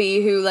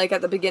Abby, who, like,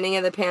 at the beginning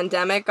of the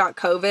pandemic got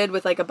COVID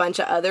with, like, a bunch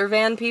of other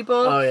van people.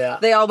 Oh, yeah.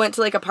 They all went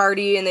to, like, a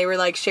party, and they were,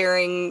 like,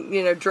 sharing,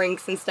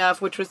 drinks and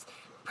stuff, which was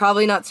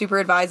probably not super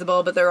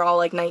advisable, but they're all,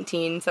 like,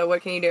 19, so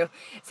what can you do?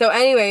 So,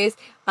 anyways,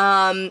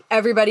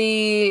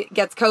 everybody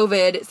gets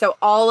COVID, so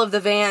all of the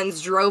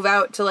vans drove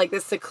out to, like,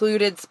 this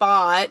secluded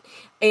spot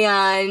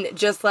and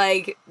just,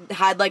 like,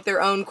 had, like,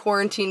 their own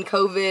quarantine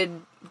COVID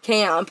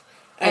camp.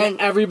 And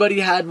everybody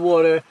had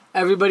water,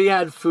 everybody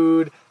had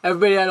food,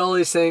 everybody had all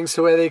these things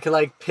so where they could,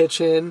 like, pitch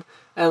in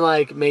and,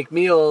 like, make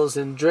meals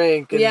and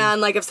drink. And yeah,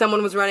 and, like, if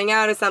someone was running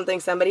out of something,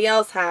 somebody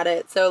else had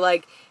it. So,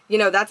 like,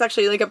 that's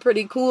actually, like, a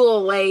pretty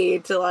cool way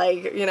to,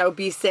 like,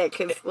 be sick.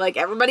 If, like,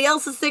 everybody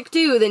else is sick,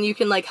 too, then you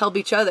can, like, help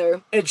each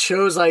other. It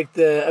shows, like,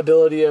 the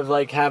ability of,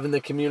 like, having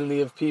the community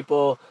of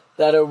people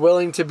that are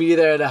willing to be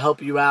there to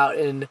help you out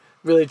in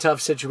really tough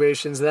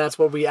situations, and that's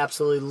what we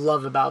absolutely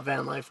love about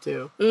van life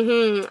too.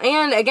 Mm-hmm.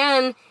 And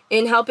again,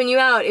 in helping you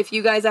out, if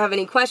you guys have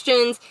any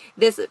questions,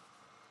 this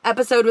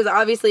episode was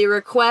obviously a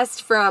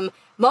request from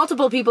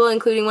multiple people,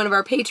 including one of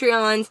our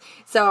Patreons,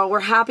 so we're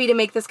happy to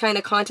make this kind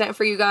of content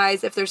for you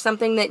guys. If there's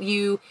something that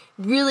you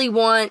really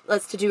want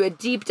us to do a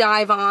deep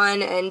dive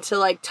on and to,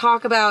 like,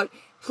 talk about,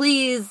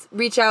 please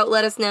reach out,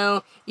 let us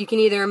know. You can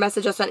either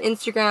message us on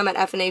Instagram at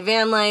FNA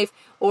Van Life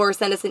or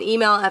send us an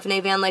email,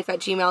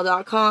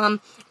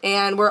 fnavanlife@gmail.com.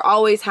 And we're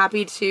always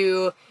happy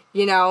to,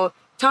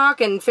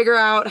 talk and figure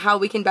out how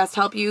we can best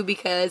help you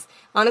because,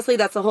 honestly,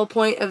 that's the whole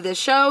point of this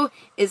show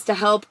is to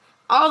help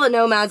all the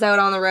nomads out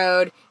on the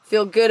road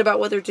feel good about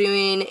what they're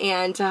doing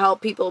and to help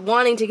people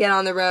wanting to get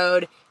on the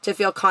road to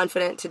feel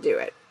confident to do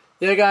it.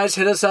 Yeah, guys,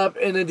 hit us up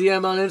in a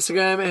DM on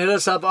Instagram. Hit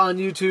us up on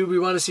YouTube. We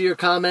want to see your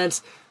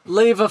comments.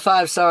 Leave a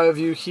 5-star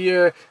review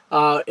here.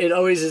 It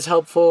always is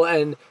helpful,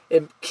 and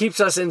it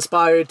keeps us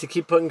inspired to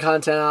keep putting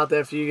content out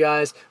there for you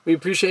guys. We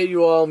appreciate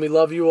you all, and we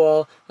love you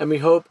all, and we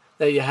hope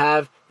that you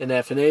have an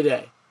FNA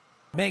day.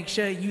 Make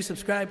sure you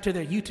subscribe to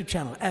their YouTube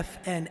channel,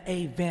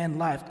 FNA Van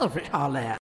Life. Holla.